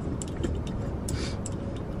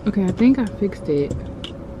 Okay, I think I fixed it.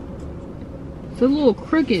 It's a little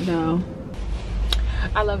crooked though.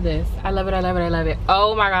 I love this. I love it, I love it, I love it.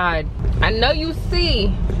 Oh my god. I know you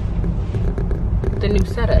see the new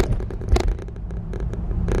setup.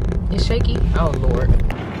 It's shaky. Oh Lord.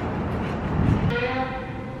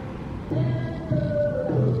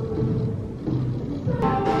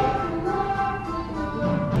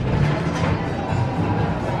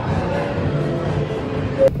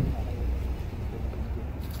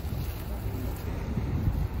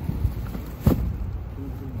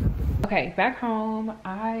 Okay, back home.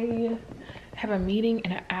 I have a meeting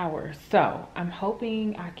in an hour, so I'm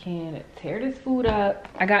hoping I can tear this food up.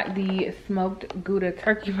 I got the smoked Gouda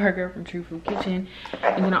turkey burger from True Food Kitchen,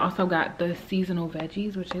 and then I also got the seasonal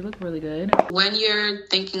veggies, which they look really good. When you're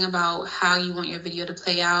thinking about how you want your video to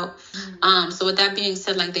play out, so with that being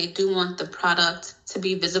said, like, they do want the product to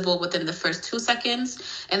be visible within the first 2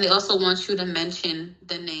 seconds, and they also want you to mention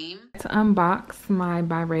the name. To unbox my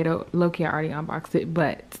Byredo, low-key I already unboxed it,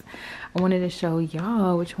 but I wanted to show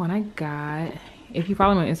y'all which one I got. If you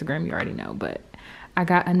follow me on Instagram, you already know, but I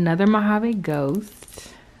got another Mojave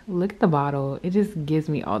Ghost. Look at the bottle. It just gives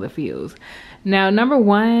me all the feels. Now, number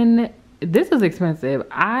one, this is expensive.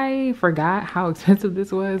 I forgot how expensive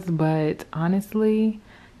this was, but honestly,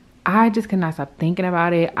 I just could not stop thinking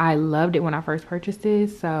about it. I loved it when I first purchased it,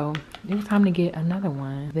 so it was time to get another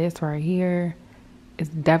one. This right here, it's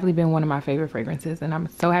definitely been one of my favorite fragrances, and I'm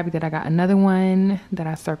so happy that I got another one, that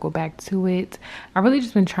I circled back to it. I've really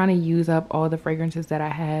just been trying to use up all the fragrances that I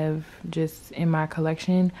have just in my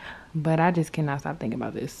collection, but I just cannot stop thinking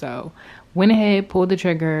about this. So went ahead, pulled the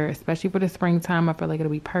trigger, especially for the springtime. I feel like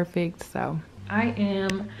it'll be perfect. So I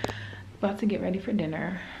am about to get ready for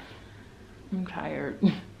dinner. I'm tired,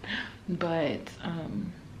 but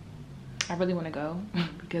I really want to go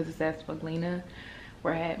because it's at Spaglina.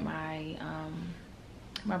 We're at my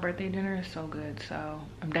my birthday dinner is so good, so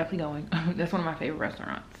I'm definitely going. That's one of my favorite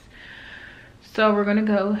restaurants, so we're gonna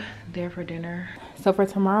go there for dinner. So for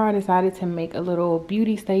tomorrow, I decided to make a little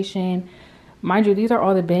beauty station. Mind you, these are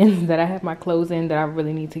all the bins that I have my clothes in that I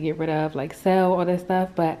really need to get rid of, like sell all that stuff,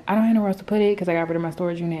 but I don't have nowhere else to put it because I got rid of my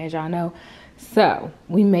storage unit, as y'all know. So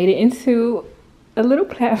we made it into a little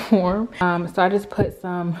platform. So I just put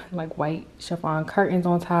some like white chiffon curtains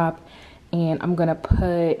on top, and I'm gonna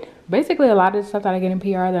put basically a lot of the stuff that I get in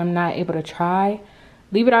PR that I'm not able to try,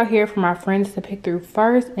 leave it out here for my friends to pick through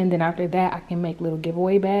first, and then after that I can make little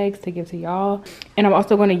giveaway bags to give to y'all. And I'm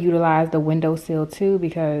also going to utilize the windowsill too,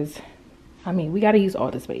 because I mean, we got to use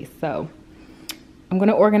all the space. So I'm going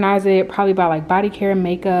to organize it probably by like body care,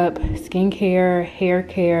 makeup, skincare, hair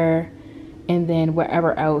care, and then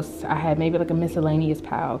whatever else I had, maybe like a miscellaneous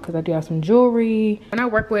pile, because I do have some jewelry. When I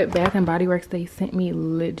work with Bath and Body Works, they sent me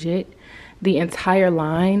legit the entire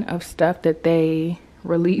line of stuff that they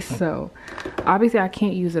released. So obviously I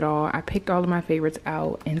can't use it all. I picked all of my favorites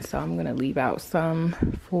out, and so I'm going to leave out some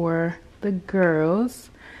for the girls.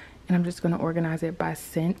 And I'm just going to organize it by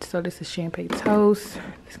scent. So this is Champagne Toast.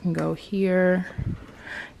 This can go here.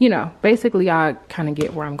 You know, basically I kind of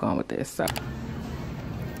get where I'm going with this. So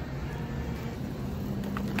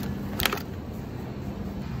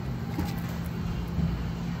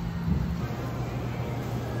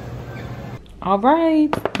all right,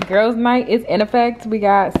 girls' night is in effect. We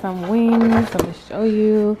got some wings. Let me show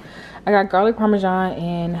you. I got garlic parmesan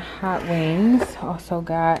and hot wings. Also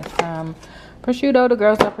got some prosciutto. The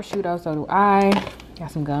girls love prosciutto, so do I.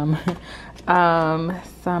 Got some gum.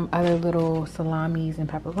 Some other little salamis and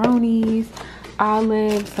pepperonis,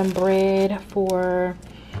 olives, some bread for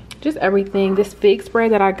just everything. This fig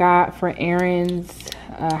spread that I got for Aaron's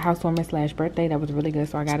housewarming / birthday, that was really good,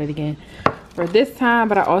 so I got it again for this time.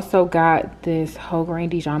 But I also got this whole grain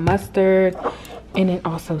Dijon mustard, and then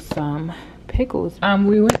also some pickles.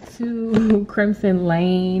 We went to Crimson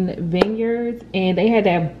Lane Vineyards, and they had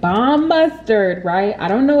that bomb mustard, right? I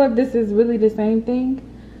don't know if this is really the same thing.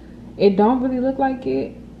 It don't really look like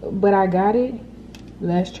it, but I got it.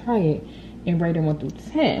 Let's try it and rate it 1 through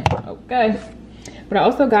 10. Okay. But I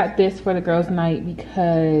also got this for the girls' night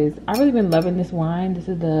because I've really been loving this wine. This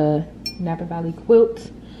is the Napa Valley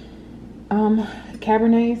Quilt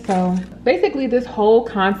Cabernet. So basically this whole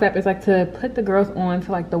concept is like to put the girls on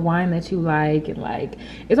to like the wine that you like, and like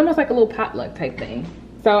it's almost like a little potluck type thing.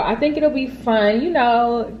 So I think it'll be fun, you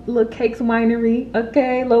know, little Cake's winery.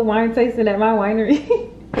 Okay, little wine tasting at my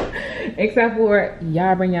winery. Except for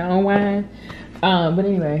y'all bring your own wine. But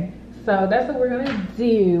anyway, so that's what we're gonna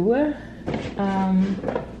do.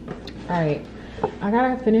 All right, I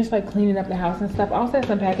gotta finish like cleaning up the house and stuff. I also have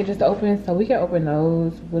some packages to open, so we can open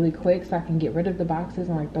those really quick so I can get rid of the boxes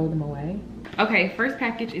and like throw them away. Okay, first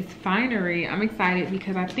package is Finery. I'm excited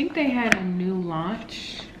because I think they had a new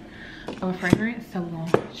launch of a fragrance, so we're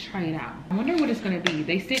gonna try it out. I wonder what it's gonna be.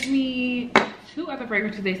 They sent me 2 other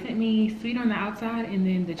fragrances. They sent me Sweet on the Outside and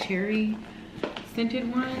then the cherry scented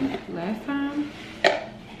one last time.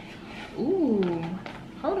 Ooh,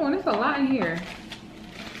 hold on, there's a lot in here.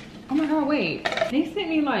 Oh my god, wait. They sent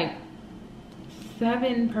me like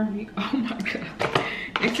 7 perfume. Oh my god.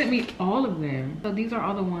 They sent me all of them. So these are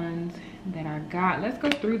all the ones that I got. Let's go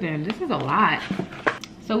through them. This is a lot.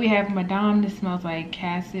 So we have Madame, this smells like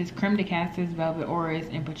cassis, creme de cassis, velvet orris,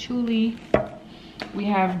 and patchouli. We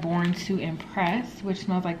have Born to Impress, which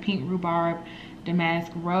smells like pink rhubarb, damask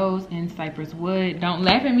rose, and cypress wood. Don't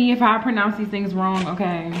laugh at me if I pronounce these things wrong,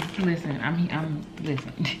 okay? Listen, I'm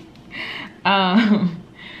listen.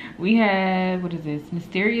 We have, what is this?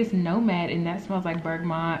 Mysterious Nomad, and that smells like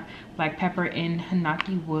bergamot, black pepper, and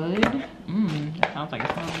hanaki wood. That sounds like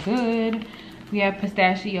it smells good. We have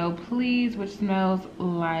Pistachio Please, which smells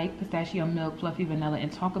like pistachio milk, fluffy vanilla, and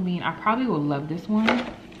tonka bean. I probably will love this one.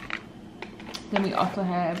 Then we also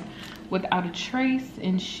have Without a Trace,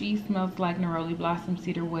 and she smells like neroli blossom,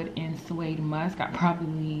 cedarwood, and suede musk. I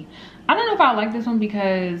don't know if I like this one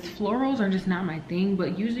because florals are just not my thing,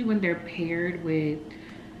 but usually when they're paired with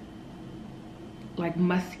like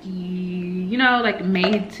musky, you know, like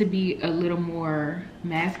made to be a little more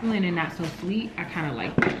masculine and not so sweet, I kind of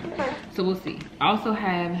like them. So we'll see. I also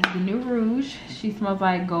have the New Rouge. She smells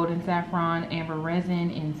like golden saffron, amber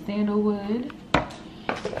resin, and sandalwood.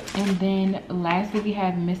 And then lastly we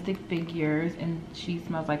have Mystic Figures, and she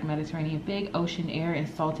smells like Mediterranean fig, ocean air, and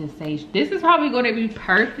salted sage. This is probably going to be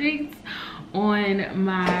perfect on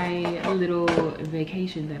my little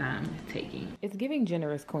vacation that I'm taking. It's giving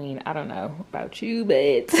generous queen. I don't know about you,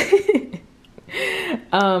 but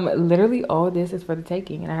literally all this is for the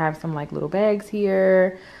taking. And I have some like little bags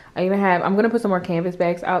here. I'm gonna put some more canvas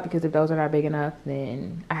bags out because if those are not big enough,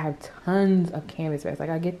 then I have tons of canvas bags. Like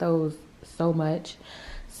I get those so much,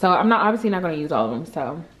 so I'm obviously not going to use all of them,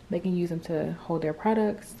 so they can use them to hold their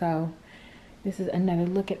products. So this is another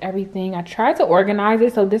look at everything. I tried to organize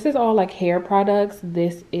it, so this is all like hair products.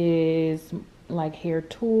 This is like hair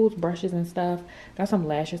tools, brushes, and stuff. Got some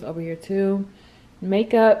lashes over here too.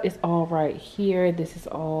 Makeup is all right here. This is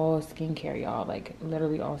all skincare, y'all, like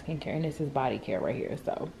literally all skincare, and this is body care right here.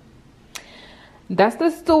 So that's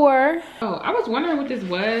the store. Oh, I was wondering what this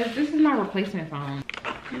was. This is my replacement phone.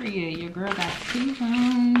 Period. Your girl got 2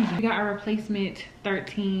 phones. We got our replacement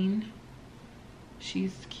 13.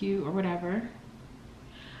 She's cute or whatever.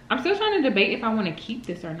 I'm still trying to debate if I want to keep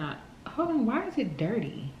this or not. Hold on, why is it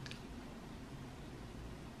dirty?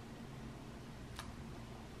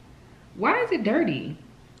 Why is it dirty?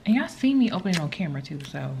 And y'all see me open it on camera too,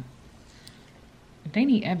 so if they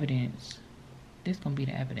need evidence, this gonna be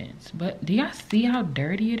the evidence. But do y'all see how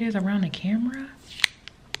dirty it is around the camera?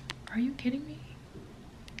 Are you kidding me?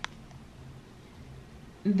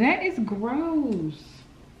 That is gross.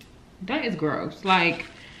 That is gross. Like,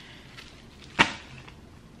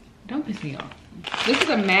 don't piss me off. This is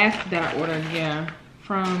a mask that I ordered, yeah,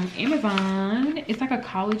 from Amazon. It's like a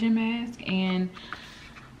collagen mask, and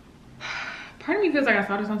part of me feels like I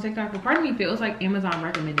saw this on TikTok, but part of me feels like Amazon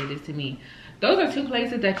recommended this to me. Those are 2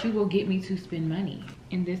 places that you will get me to spend money.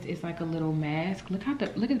 And this is like a little mask. Look at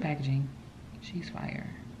the packaging. She's fire.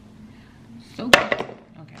 So cute.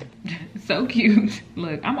 Okay. So cute.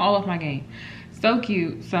 Look, I'm all off my game. So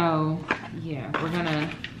cute. So yeah, we're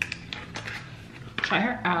gonna try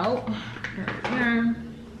her out. Here.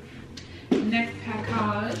 Next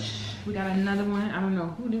package, we got another one. I don't know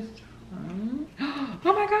who this is from. Oh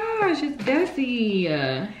my gosh, it's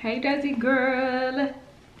Dezi. Hey Dezi girl.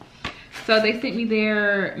 So they sent me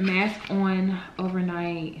their mask on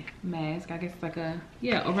overnight mask. I guess it's like a,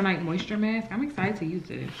 yeah, overnight moisture mask. I'm excited to use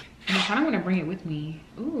this. And I kind of want to bring it with me.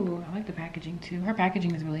 Ooh, I like the packaging too. Her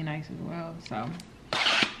packaging is really nice as well. So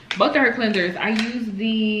both of her cleansers, I use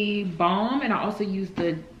the balm, and I also use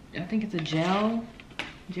the, I think it's a gel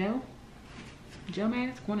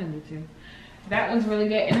mask, one of the 2. That one's really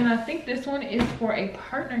good. And then I think this one is for a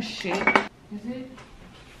partnership. Is it?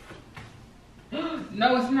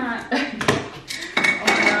 No, it's not. Oh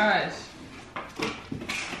my gosh.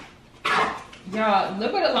 Y'all,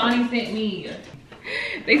 look what Alani sent me.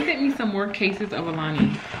 They sent me some more cases of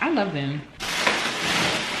Alani. I love them.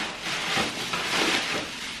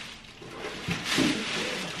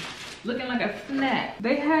 Looking like a snack.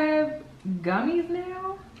 They have gummies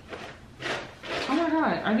now. Oh my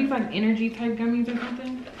god, are these like energy type gummies or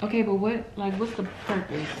something? Okay, but what's the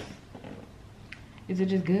purpose? Is it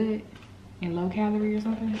just good and low calorie or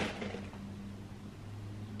something?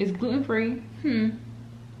 It's gluten free.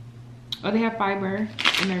 Oh, they have fiber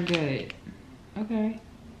and they're good. Okay.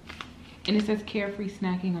 And it says carefree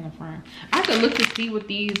snacking on the front. I have to look to see what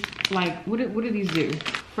these, like, what do these do?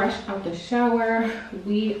 Fresh out the shower,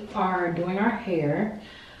 we are doing our hair.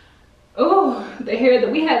 Oh, the hair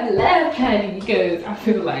that we have left, honey, because I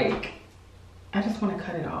feel like I just want to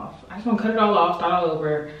cut it off. I just want to cut it all off, start all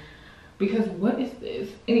over. Because what is this?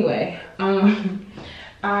 Anyway,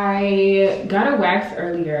 I got a wax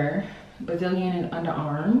earlier, Brazilian and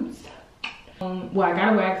underarms. Well, I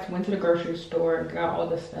got a wax, went to the grocery store, got all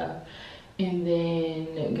the stuff, and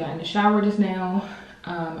then got in the shower just now.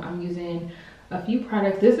 I'm using a few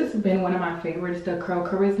products. This has been one of my favorites, the Curl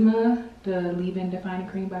Charisma, the leave-in defining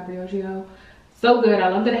cream by Briogeo. So good. I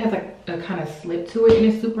love that it has like a kind of slip to it, and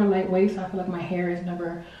it's super lightweight, so I feel like my hair is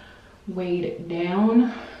never weighed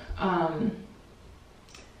down.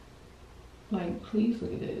 Like, please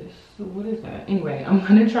look at this. So what is that? Anyway, I'm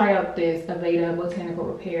gonna try out this Aveda Botanical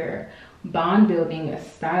Repair Bond Building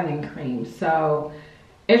Styling Cream. So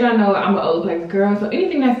as y'all know, I'm an Olaplex girl, so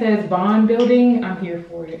anything that says bond building, I'm here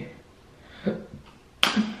for it.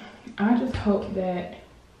 I just hope that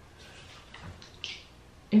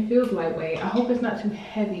it feels lightweight. I hope it's not too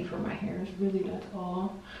heavy for my hair. It's really, that's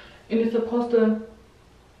all. And it's supposed to,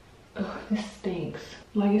 oh, this stinks.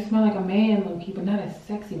 Like, it smells like a man, low-key, but not a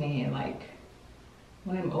sexy man, like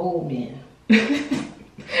one of them old men.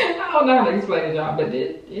 I don't know how to explain it, y'all, but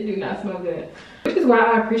it do not smell good. Which is why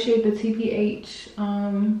I appreciate the TPH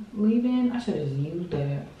leave-in. I should have used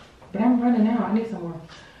that, but I'm running out. I need some more.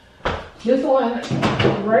 This one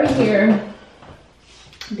right here,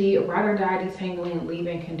 the Ride or Die Detangling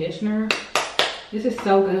Leave-In Conditioner. This is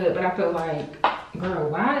so good, but I feel like, girl,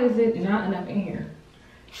 why is it not enough in here?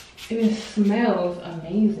 It smells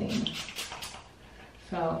amazing.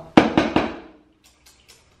 So I'm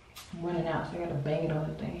running out, so I gotta bang it on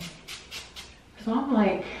the thing. So I'm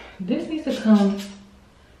like, this needs to come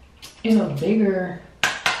in a bigger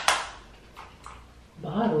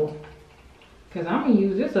bottle, because I'm gonna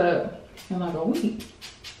use this up in like a week.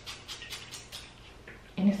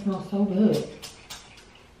 And it smells so good.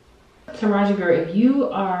 Taraji girl, if you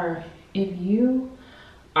are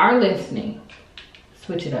listening,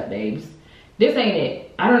 switch it up, babes. This ain't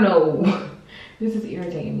it. I don't know. This is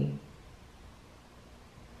irritating me.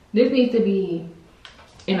 This needs to be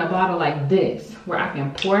in a bottle like this, where I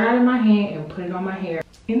can pour it out in my hand and put it on my hair.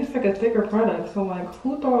 And it's like a thicker product, so like,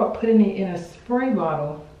 who thought putting it in a spray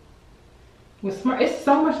bottle was smart? It's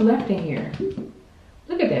so much left in here.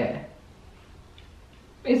 Look at that.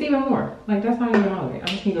 It's even more. Like, that's not even all of it. I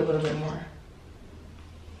just need a little bit more.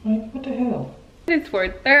 Like, what the hell? It's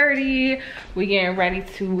 4:30. We getting ready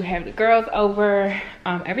to have the girls over.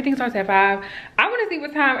 Everything starts at 5. I want to see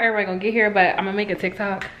what time everybody gonna get here, but I'm gonna make a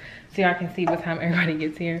TikTok so y'all can see what time everybody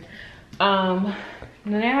gets here. Now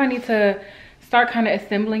I need to start kind of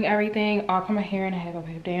assembling everything. I'll put my hair and I have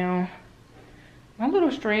it down. My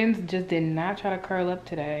little strands just did not try to curl up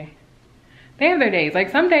today. They have their days. Like,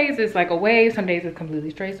 some days it's like a wave, some days it's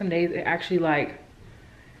completely straight, some days it actually like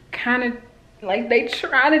kind of like they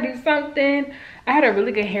try to do something. I had a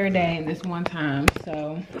really good hair day this one time,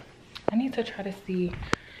 so I need to try to see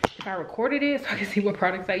if I recorded it so I can see what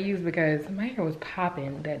products I use, because my hair was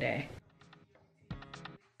popping that day.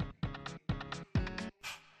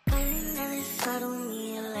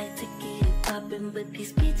 But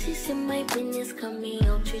these bitches in my business come me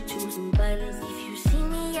out to choosing violence. If you see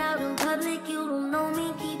me out in public, you don't know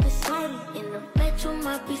me, keep it silent. In the bedroom,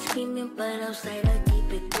 I be screaming, but outside I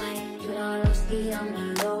keep it quiet. You don't see I'm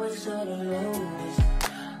the lowest of the lowest,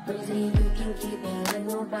 but then you can keep it like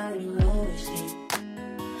nobody knows it.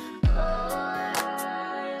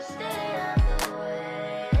 Oh, stay out the way.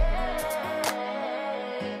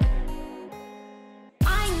 I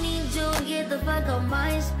need you to get the fuck out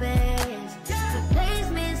my space.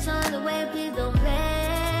 Replacements on the way, please don't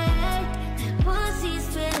play. Pussy's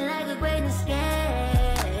spinning like a great escape.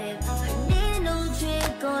 I need a new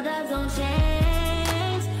trick, gold eyes don't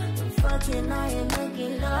change. I'm fucking, I ain't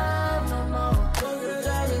making love no more. You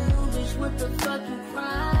got a new bitch, what the fuck you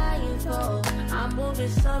crying for? I'm moving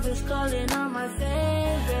savage, calling on my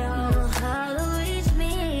favorite hoe. You know how to reach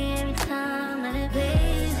me every time, and it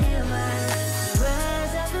pays you right.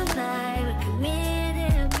 Rise up the night, we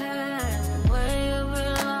committed a crime. Way over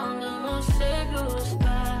long, no sacred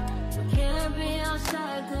spot. We can't be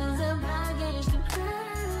outside, cause the back against the crowd.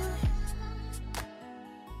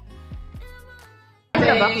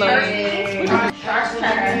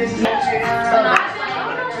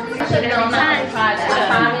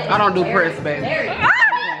 I don't do press, baby.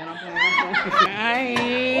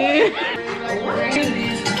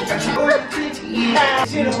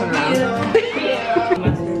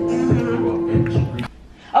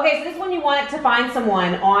 Okay, so this one you want to find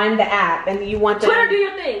someone on the app, and you want to Twitter, do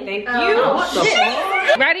your thing. Thank you.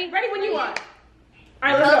 Ready? Ready when you want. All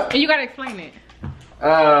right, let's go. And you gotta explain it.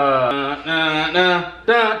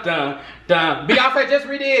 Beyonce just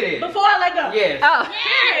redid it. Before I let go. Yes. Oh.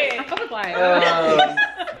 Yeah. I was like,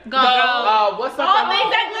 Go. What's something? All things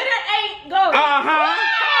that glitter ain't gold.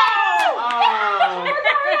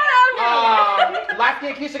 Light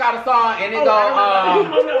Skin Keisha got a song and it go, I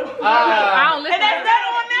don't listen. And that's not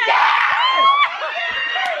on that.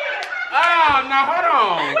 oh, now hold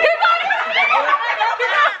on. What?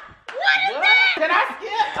 Can I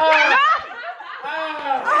skip?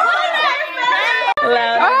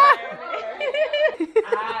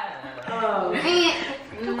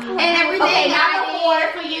 And everything I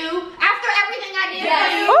did for you. After everything I did for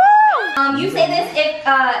you. You say this if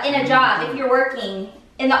in a job, if you're working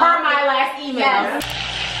in the Per my last email. Yes.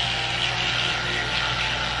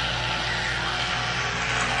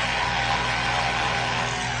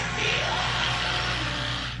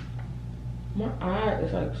 My eye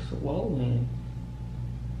is like swollen.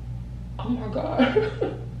 Oh my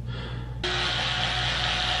God.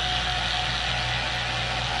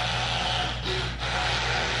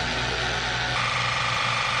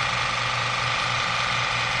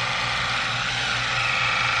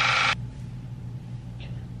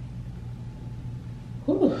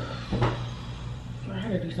 Whew. I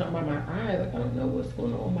had to do something about my eye. Like, I don't know what's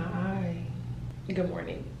going on with my eye. Good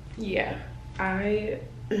morning. Yeah,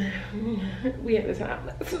 we had this time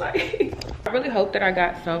last night. I really hope that I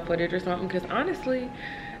got some footage or something, because honestly,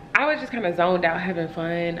 I was just kind of zoned out having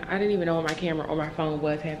fun. I didn't even know where my camera or my phone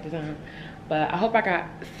was half the time. But I hope I got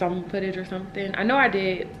some footage or something. I know I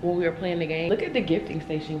did when we were playing the game. Look at the gifting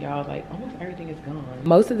station, y'all. Like, almost everything is gone.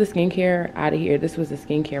 Most of the skincare out of here. This was the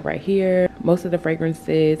skincare right here. Most of the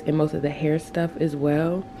fragrances and most of the hair stuff as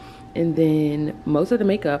well. And then most of the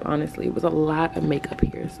makeup, honestly. It was a lot of makeup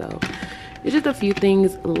here. So it's just a few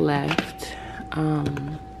things left.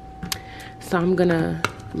 So I'm gonna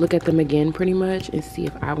look at them again pretty much and see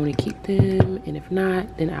if I want to keep them. And if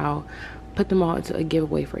not, then I'll put them all into a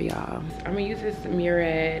giveaway for y'all. I'm gonna use this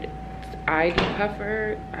Murad eye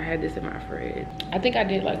depuffer. I had this in my fridge. I think I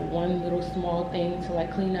did like one little small thing to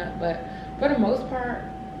like clean up, but for the most part,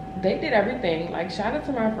 they did everything. Like, shout out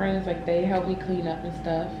to my friends, like they helped me clean up and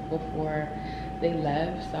stuff before they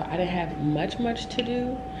left. So I didn't have much to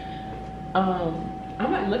do.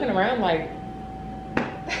 I'm like looking around like,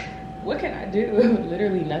 what can I do?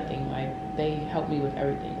 Literally nothing. Like, they helped me with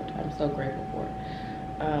everything, which I'm so grateful for.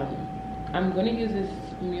 I'm gonna use this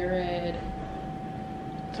Murad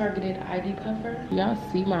targeted eye depuffer. Y'all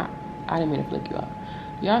see my, I didn't mean to flick you off.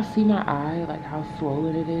 Y'all see my eye, like how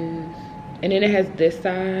swollen it is? And then it has this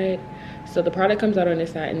side. So the product comes out on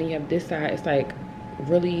this side, and then you have this side. It's like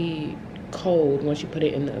really cold once you put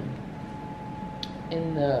it in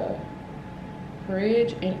the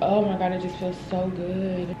fridge. And oh my God, it just feels so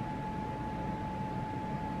good.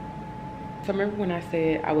 So remember when I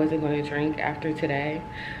said I wasn't gonna drink after today?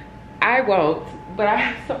 I won't, but I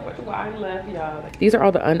have so much wine left, y'all. These are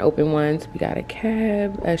all the unopened ones. We got a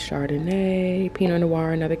Cab, a Chardonnay, Pinot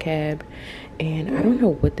Noir, another Cab, and I don't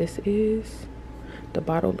know what this is. The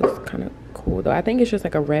bottle looks kind of cool though. I think it's just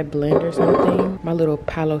like a red blend or something. My little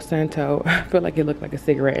Palo Santo. I feel like it looked like a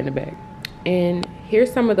cigarette in the bag. And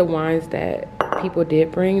here's some of the wines that people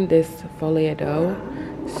did bring. This Folie d'Eau,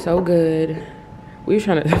 so good. We were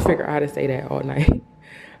trying to figure out how to say that all night.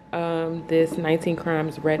 This 19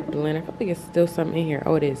 Crimes Red Blend. I feel like it's still something in here.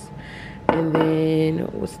 Oh, it is. And then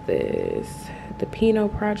what's this? The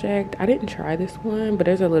Pinot Project. I didn't try this one, but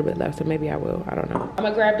there's a little bit left, so maybe I will. I don't know. I'm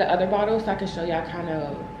gonna grab the other bottle so I can show y'all kind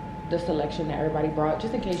of the selection that everybody brought,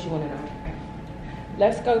 just in case you want to know.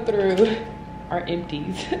 Let's go through our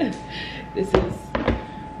empties. This is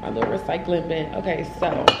my little recycling bin. Okay, so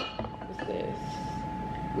what's this?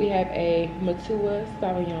 We have a Matua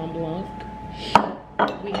Sauvignon Blanc.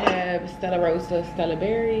 We have Stella Rosa, Stella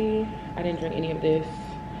Berry. I didn't drink any of this.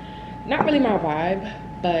 Not really my vibe,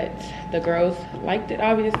 but the girls liked it,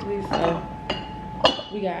 obviously, so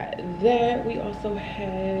we got that. We also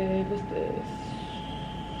have, what's this?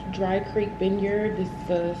 Dry Creek Vineyard. This is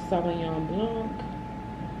a Sauvignon Blanc.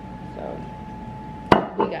 So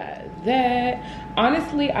we got that.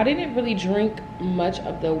 Honestly, I didn't really drink much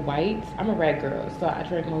of the whites. I'm a red girl, so I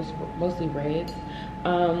drink mostly reds.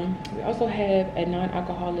 We also have a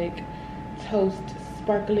non-alcoholic Toast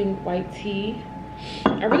sparkling white tea.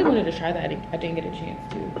 I really wanted to try that. I didn't get a chance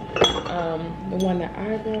to. The one that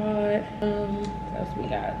I brought. What else we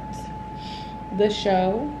got? The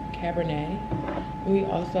Show Cabernet. We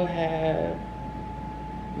also have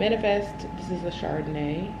Manifest. This is a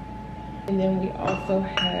Chardonnay. And then we also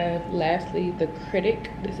have, lastly, the Critic.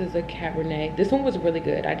 This is a Cabernet. This one was really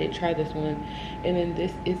good. I did try this one. And then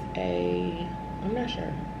this is a, I'm not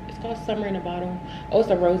sure. It's called Summer in a Bottle. Oh, it's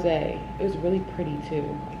a rosé. It was really pretty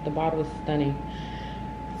too. The bottle was stunning.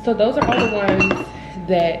 So those are all the ones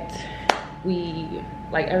that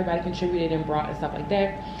like everybody contributed and brought and stuff like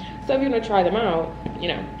that. So if you're gonna try them out, you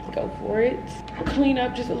know, go for it. Clean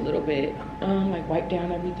up just a little bit, like wipe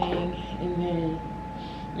down everything, and then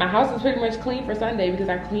my house is pretty much clean for Sunday because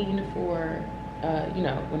I cleaned for you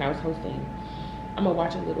know, when I was hosting. I'm gonna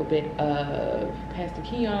watch a little bit of Pastor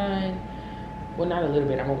Keon. Well, not a little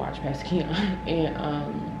bit, I'm gonna watch Pastor Keon. And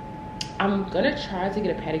I'm gonna try to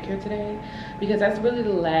get a pedicure today because that's really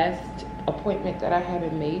the last appointment that I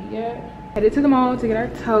haven't made yet. Headed to the mall to get our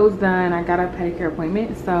toes done. I got a pedicure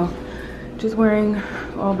appointment, so just wearing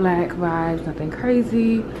all black vibes, nothing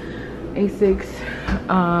crazy. Asics.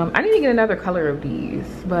 I need to get another color of these,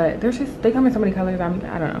 but they come in so many colors. I don't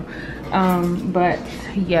know. But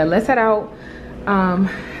yeah, let's head out.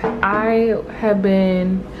 I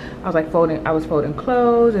was folding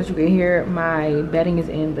clothes. As you can hear, my bedding is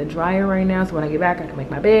in the dryer right now, so when I get back I can make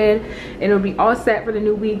my bed and it'll be all set for the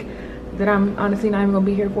new week that I'm honestly not even gonna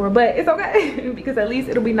be here for, but it's okay because at least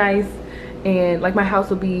it'll be nice, and like my house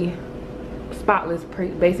will be spotless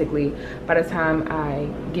basically by the time I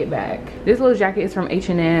get back. This little jacket is from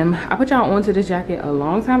H&M. I put y'all onto this jacket a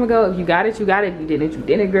long time ago. If you got it, you got it. If you didn't, you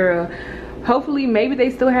didn't, girl. Hopefully maybe they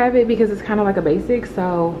still have it because it's kind of like a basic,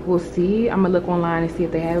 so we'll see. I'm gonna look online and see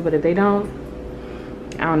if they have it, but if they don't,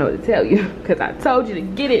 I don't know what to tell you because I told you to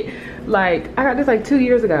get it. Like, I got this like 2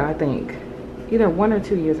 years ago, I think. Either 1 or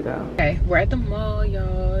 2 years ago. Okay, we're at the mall,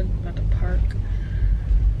 y'all. About to park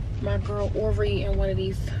my girl Ori in one of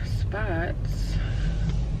these spots.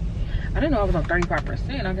 I didn't know I was on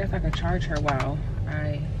 35%. I guess I could charge her while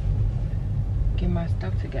I get my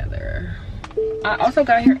stuff together. I also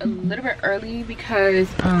got here a little bit early because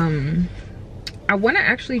I want to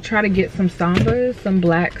actually try to get some Sambas, some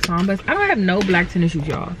black Sambas. I don't have no black tennis shoes,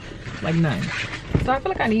 y'all, like none. So I feel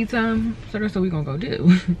like I need some, so that's what we're gonna go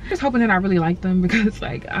do. Just hoping that I really like them because,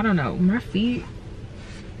 like, I don't know, my feet,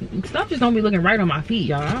 stuff just don't be looking right on my feet,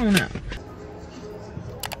 y'all. I don't know.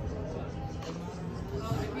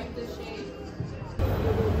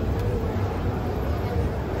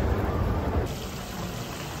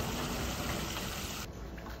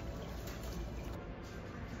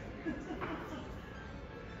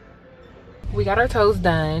 We got our toes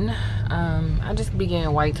done. I just be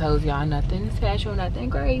getting white toes, y'all. Nothing special, nothing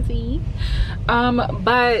crazy.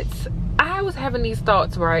 But I was having these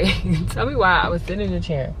thoughts, right? Tell me why. I was sitting in the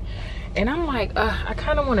chair and I'm like, I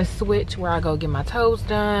kind of want to switch where I go get my toes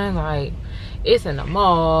done. Like, it's in the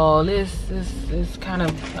mall. It's kind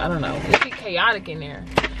of, I don't know, it's chaotic in there.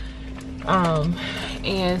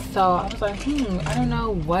 And so I was like, I don't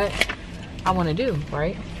know what I want to do,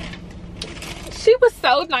 right? She was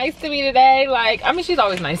so nice to me today. Like, I mean, she's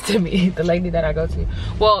always nice to me, the lady that I go to.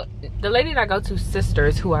 Well, the lady that I go to,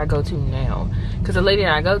 sisters, who I go to now. Because the lady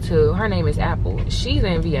that I go to, her name is Apple. She's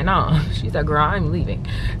in Vietnam. She's a girl, I'm leaving.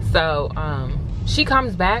 So, she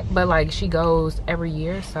comes back, but like, she goes every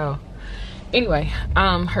year. So, anyway,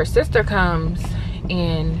 her sister comes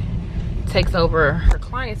and takes over her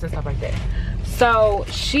clients and stuff like that. So,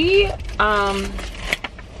 she,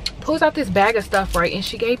 pulls out this bag of stuff, right, and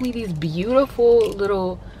she gave me these beautiful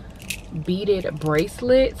little beaded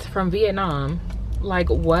bracelets from Vietnam. Like,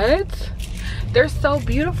 what? They're so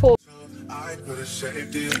beautiful. I could have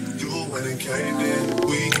shaped it, you went and caved it.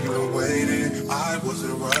 We could have waited, I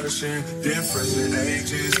wasn't rushing. Difference in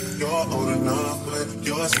ages, you're old enough, but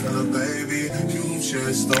you're still a baby. You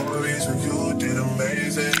shared stories when you did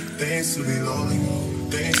amazing. Things to be lonely,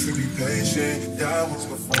 things to be patient. That was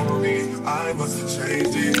before me, I must have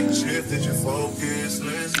changed it. Shifted your focus,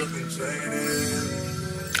 let's look and jaded.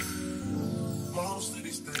 Most of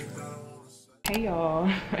these things I wanna say. Hey y'all,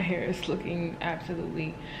 my hair is looking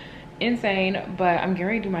absolutely insane, but I'm getting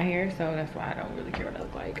ready to do my hair, so that's why I don't really care what I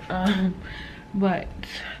look like. But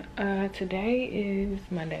today is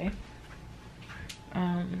Monday.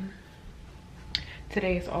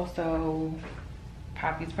 Today is also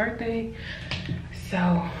Poppy's birthday,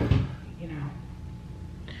 so you know,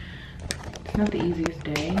 it's not the easiest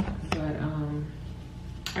day, but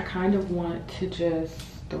I kind of want to just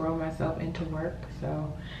throw myself into work,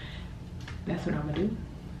 so that's what I'm gonna do.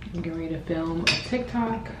 I'm getting ready to film a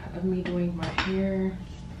TikTok of me doing my hair.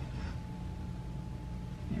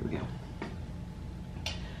 There we go.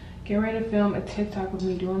 Getting ready to film a TikTok of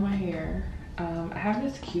me doing my hair. I have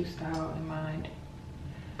this cute style in mind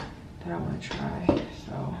that I want to try.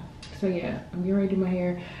 So yeah, I'm getting ready to do my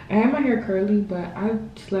hair. I have my hair curly, but I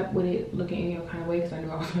slept with it looking any kind of way because I knew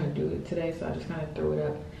I was going to do it today. So I just kind of threw it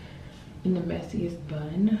up in the messiest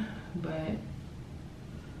bun, but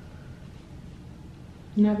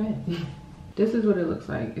not bad. This is what it looks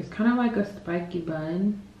like. It's kind of like a spiky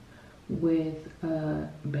bun with a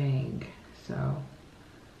bang. So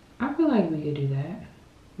I feel like we could do that.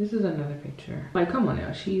 This is another picture. Like, come on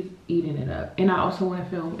now, she's eating it up. And I also want to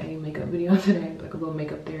film a makeup video today, like a little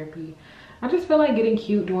makeup therapy. I just feel like getting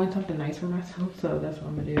cute, doing something nice for myself, so that's what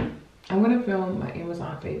I'm gonna do. I'm gonna film my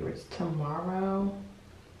Amazon favorites tomorrow.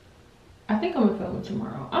 I think I'm gonna film it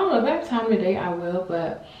tomorrow. I don't know, if I have time today, I will,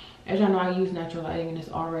 but as y'all know, I use natural lighting and it's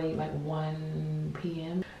already like 1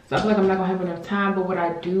 p.m. So I feel like I'm not gonna have enough time, but what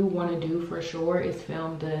I do wanna do for sure is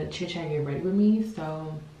film the Chit Chat Get Ready With Me,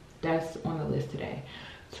 so that's on the list today.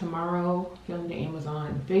 Tomorrow, film the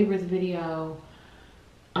Amazon favorites video,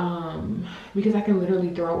 because I can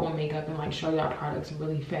literally throw on makeup and like show y'all products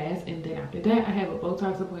really fast. And then after that, I have a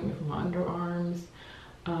Botox appointment for my underarms,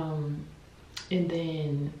 and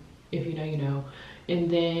then if you know, you know. And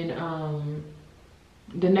then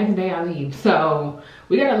the next day I leave, so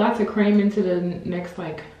we got a lot to cram into the next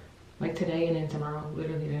like today and then tomorrow,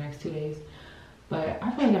 literally the next 2 days. But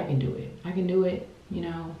I feel like I can do it. I can do it, you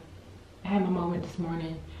know. I had my moment this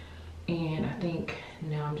morning, and I think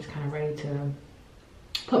now I'm just kind of ready to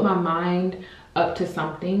put my mind up to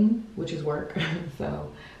something, which is work.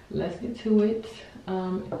 So let's get to it.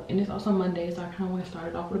 And it's also Monday, so I kind of want to start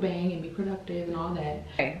it off with a bang and be productive and all that.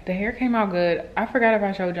 Okay, the hair came out good. I forgot if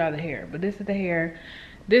I showed y'all the hair, but this is the hair.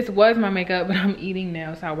 This was my makeup, but I'm eating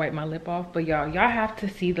now, so I wiped my lip off. But y'all have to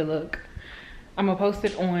see the look. I'm gonna post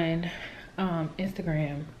it on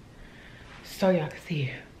Instagram so y'all can see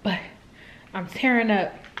it. But I'm tearing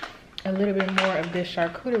up a little bit more of this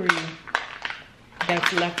charcuterie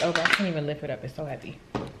that's left over. I can't even lift it up, it's so heavy.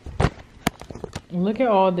 Look at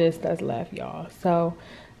all this that's left, y'all. So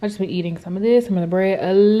I just been eating some of this, some of the bread,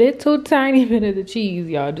 a little tiny bit of the cheese,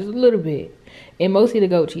 y'all, just a little bit, and mostly the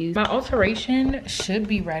goat cheese. My alteration should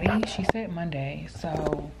be ready. She said Monday,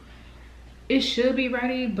 so it should be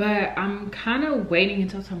ready, but I'm kind of waiting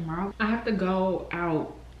until tomorrow. I have to go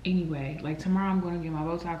out anyway. Like tomorrow I'm going to get my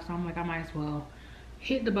Botox, so I'm like, I might as well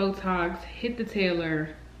hit the Botox, hit the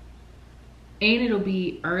tailor, and it'll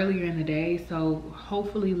be earlier in the day, so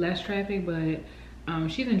hopefully less traffic. But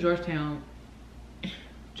she's in Georgetown.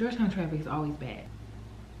 Georgetown traffic is always bad.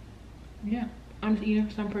 Yeah, I'm just eating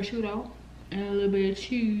some prosciutto and a little bit of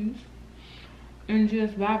cheese and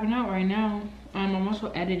just vibing out right now. I'm also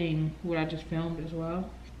editing what I just filmed as well.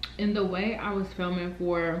 And the way I was filming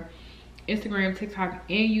for Instagram, TikTok,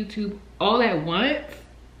 and YouTube all at once.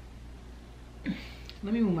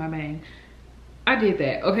 Let me move my bang. I did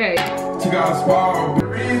that, okay.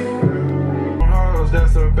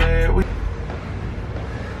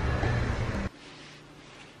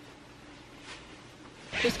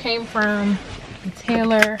 Just came from the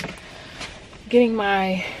tailor, getting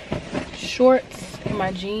my shorts and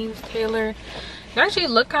my jeans tailored. They actually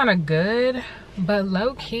look kind of good, but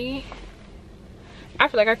low key, I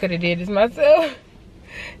feel like I could have did this myself.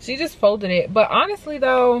 She just folded it. But honestly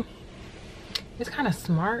though, it's kind of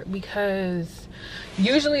smart because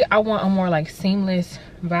usually I want a more like seamless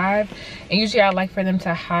vibe, and usually I like for them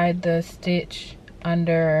to hide the stitch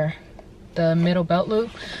under the middle belt loop,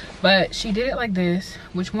 but she did it like this,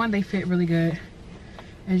 which one, they fit really good.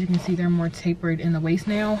 As you can see, they're more tapered in the waist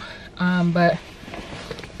now, but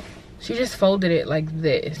she just folded it like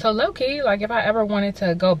this. So low-key, like if I ever wanted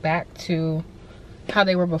to go back to how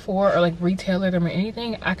they were before or like retailer them or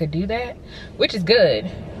anything, I could do that, which is good.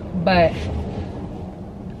 But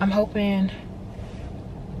I'm hoping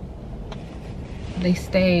they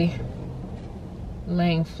stay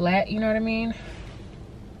laying flat, you know what I mean?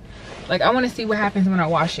 Like, I want to see what happens when I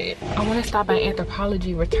wash it. I want to stop at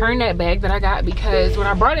Anthropologie, return that bag that I got, because when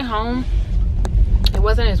I brought it home, it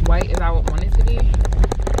wasn't as white as I would want it to be.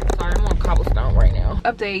 Sorry, I'm on cobblestone right now.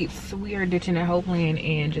 Updates, we are ditching that whole plan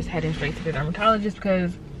and just heading straight to the dermatologist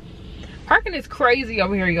because parking is crazy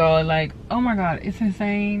over here, y'all. Like, oh my God, it's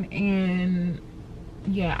insane. And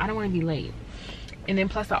yeah, I don't want to be late. And then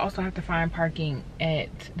plus I also have to find parking at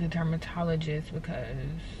the dermatologist because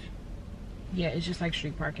yeah, it's just like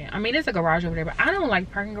street parking. I mean, it's a garage over there, but I don't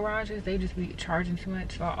like parking garages. They just be charging too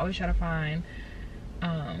much, so I always try to find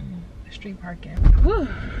street parking. Whew,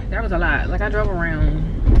 that was a lot. Like, I drove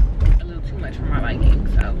around a little too much for my liking,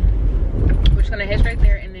 so we're just gonna head straight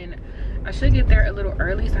there. And then I should get there a little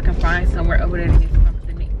early so I can find somewhere over there to get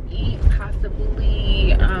something to eat,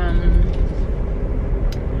 possibly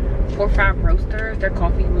 4 or 5 roasters. Their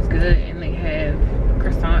coffee was good, and they have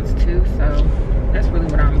croissants too, so that's really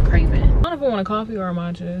what I'm craving. I don't know if I want a coffee or a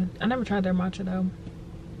matcha. I never tried their matcha though,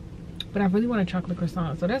 but I really want a chocolate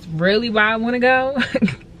croissant, so that's really why I want to go.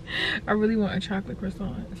 I really want a chocolate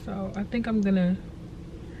croissant, so I think I'm gonna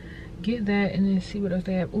get that and then see what else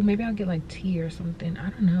they have. Oh, maybe I'll get like tea or something. I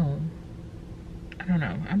don't know.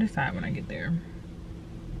 I'll decide when I get there.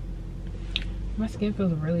 My skin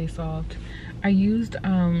feels really soft. I used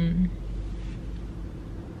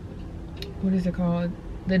what is it called?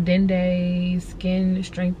 The Dende skin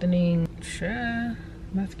strengthening. Sure,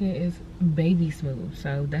 my skin is baby smooth,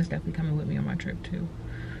 so that's definitely coming with me on my trip too.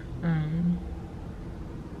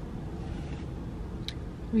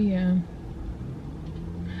 But yeah,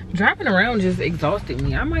 driving around just exhausted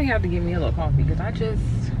me. I might have to get me a little coffee because I just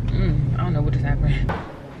I don't know what just happened.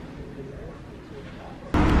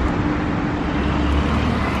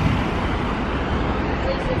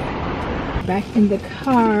 Back in the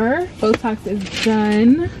car. Botox is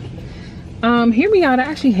done. Hear me out, I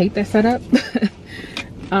actually hate that setup.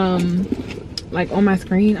 Like on my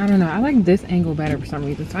screen, I don't know, I like this angle better for some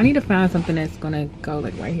reason, so I need to find something that's gonna go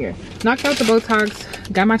like right here. Knocked out the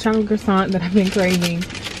Botox, got my chocolate croissant that I've been craving,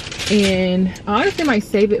 and I honestly might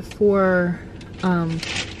save it for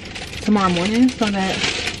tomorrow morning so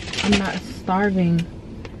that I'm not starving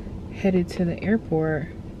headed to the airport.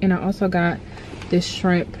 And I also got this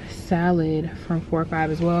shrimp salad from 4 or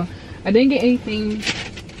 5 as well. I didn't get anything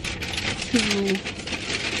to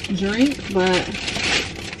drink, but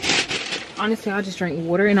honestly I'll just drink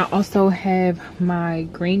water. And I also have my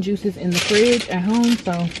green juices in the fridge at home,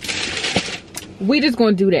 so we just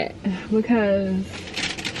gonna do that because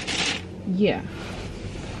yeah,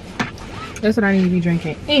 that's what I need to be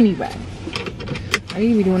drinking anyway. I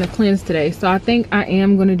need to be doing a cleanse today, so I think I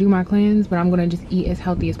am gonna do my cleanse, but I'm gonna just eat as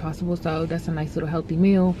healthy as possible, so that's a nice little healthy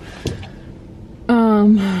meal.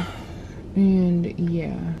 And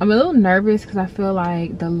yeah, I'm a little nervous because I feel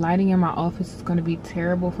like the lighting in my office is gonna be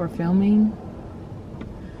terrible for filming,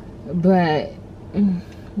 but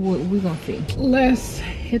we're gonna see. Let's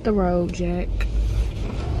hit the road, Jack.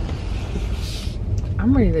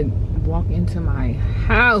 I'm ready to walk into my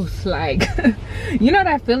house, like you know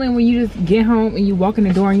that feeling when you just get home and you walk in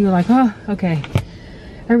the door and you're like, oh, okay,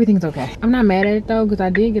 everything's okay. I'm not mad at it though, because I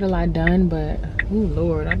did get a lot done, but oh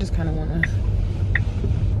Lord, I just kind of want to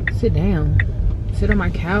sit down, sit on my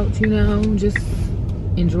couch, you know, just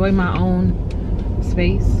enjoy my own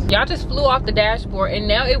space. Y'all just flew off the dashboard and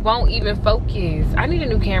now it won't even focus. I need a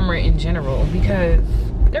new camera in general because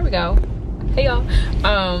there we go. Hey y'all,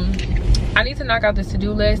 I need to knock out this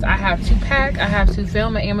to-do list. I have to pack, I have to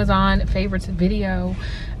film an Amazon favorites video,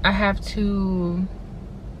 I have to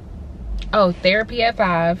therapy at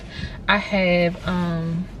 5. I have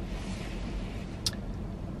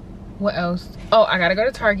what else? Oh, I gotta go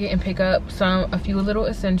to Target and pick up a few little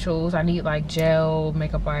essentials. I need like gel,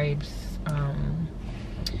 makeup wipes. I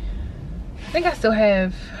think I still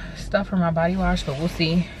have stuff for my body wash, but we'll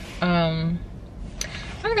see. I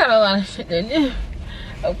got a lot of shit to do.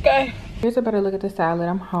 Okay. Here's a better look at the salad.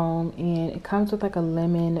 I'm home and it comes with like a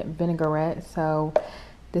lemon vinaigrette, so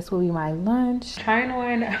this will be my lunch. Trying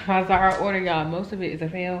on my Zara order, y'all. Most of it is a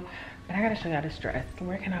fail, but I gotta show y'all this dress.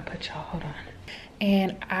 Where can I put y'all? Hold on.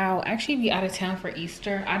 And I'll actually be out of town for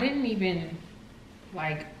Easter. I didn't even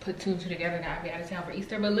like put 2 and 2 together that I'll be out of town for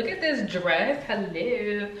Easter, but look at this dress.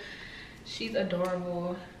 Hello, she's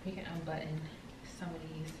adorable. We can unbutton some of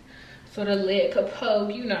these so the lid could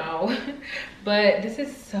poke, you know. But this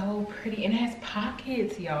is so pretty and it has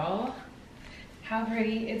pockets, y'all. How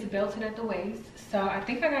pretty. It's belted at the waist, so I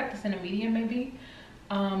think I got this in a medium maybe,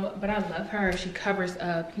 but I love her. She covers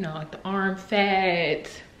up, you know, like the arm fat.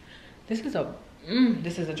 This is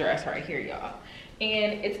a dress right here, y'all,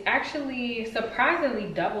 and it's actually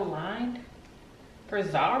surprisingly double lined for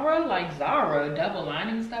Zara. Like Zara double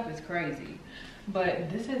lining stuff is crazy, but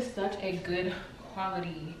this is such a good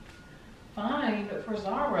quality find for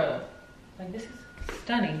Zara. Like this is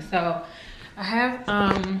stunning. So I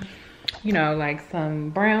have you know, like some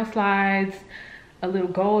brown slides, a little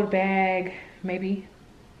gold bag, maybe,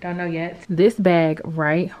 don't know yet. This bag,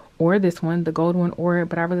 right, or this one, the gold one,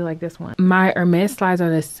 but I really like this one. My Hermes slides are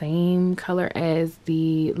the same color as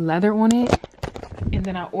the leather on it. And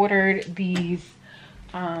then I ordered these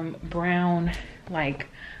brown like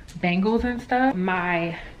bangles and stuff.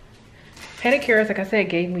 My pedicurist, like I said,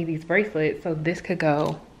 gave me these bracelets, so this could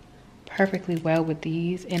go perfectly well with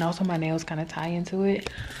these, and also my nails kind of tie into it.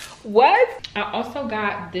 What? I also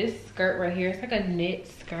got this skirt right here. It's like a knit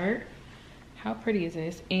skirt. How pretty is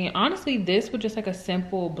this? And honestly, this with just like a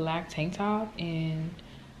simple black tank top and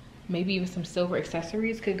maybe even some silver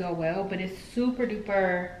accessories could go well, but it's super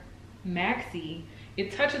duper maxi.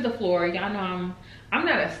 It touches the floor. Y'all know I'm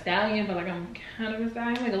not a stallion, but like I'm kind of a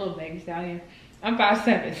stallion, like a little baby stallion. I'm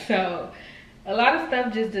 5'7", so a lot of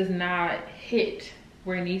stuff just does not hit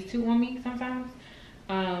where it needs to on me sometimes.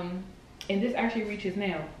 And this actually reaches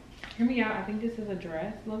now. Hear me out, I think this is a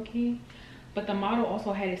dress, low-key. But the model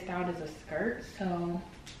also had it styled as a skirt, so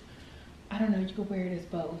I don't know, you could wear it as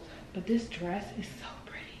both, but this dress is so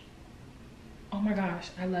pretty. Oh my gosh,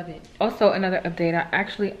 I love it. Also, another update, I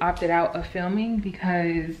actually opted out of filming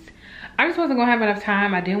because I just wasn't gonna have enough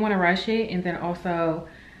time. I didn't want to rush it, and then also,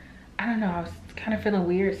 I don't know, I was kind of feeling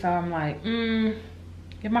weird, so I'm like,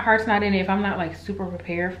 if my heart's not in it, if I'm not like super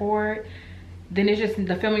prepared for it, then it's just,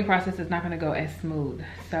 the filming process is not gonna go as smooth.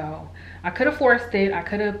 So I could have forced it, I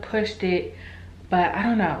could have pushed it, but I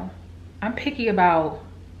don't know. I'm picky about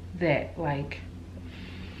that. Like,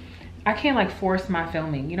 I can't like force my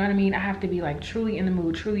filming, you know what I mean? I have to be like truly in the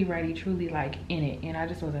mood, truly ready, truly like in it, and I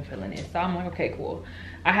just wasn't feeling it. So I'm like, okay, cool.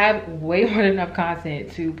 I have way more than enough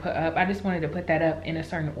content to put up. I just wanted to put that up in a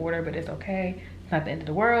certain order, but it's okay. It's not the end of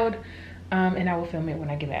the world. And I will film it when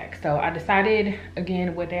I get back. So I decided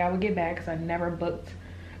again what day I would get back, because I never booked,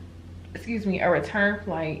 excuse me, a return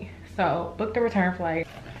flight. So booked a return flight.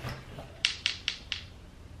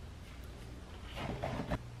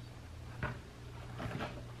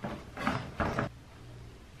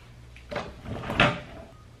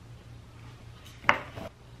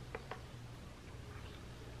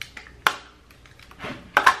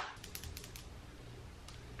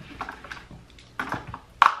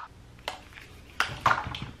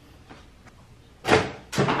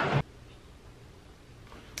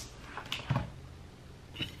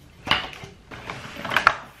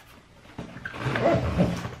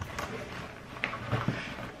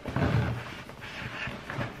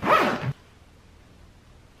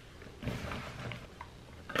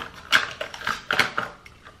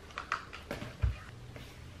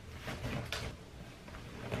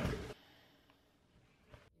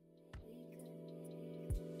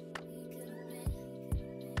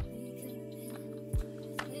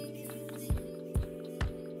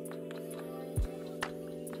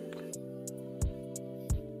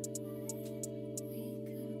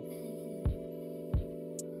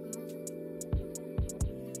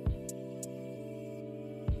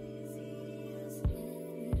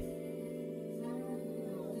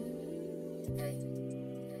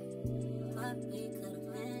 What we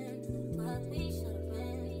could've been, what we should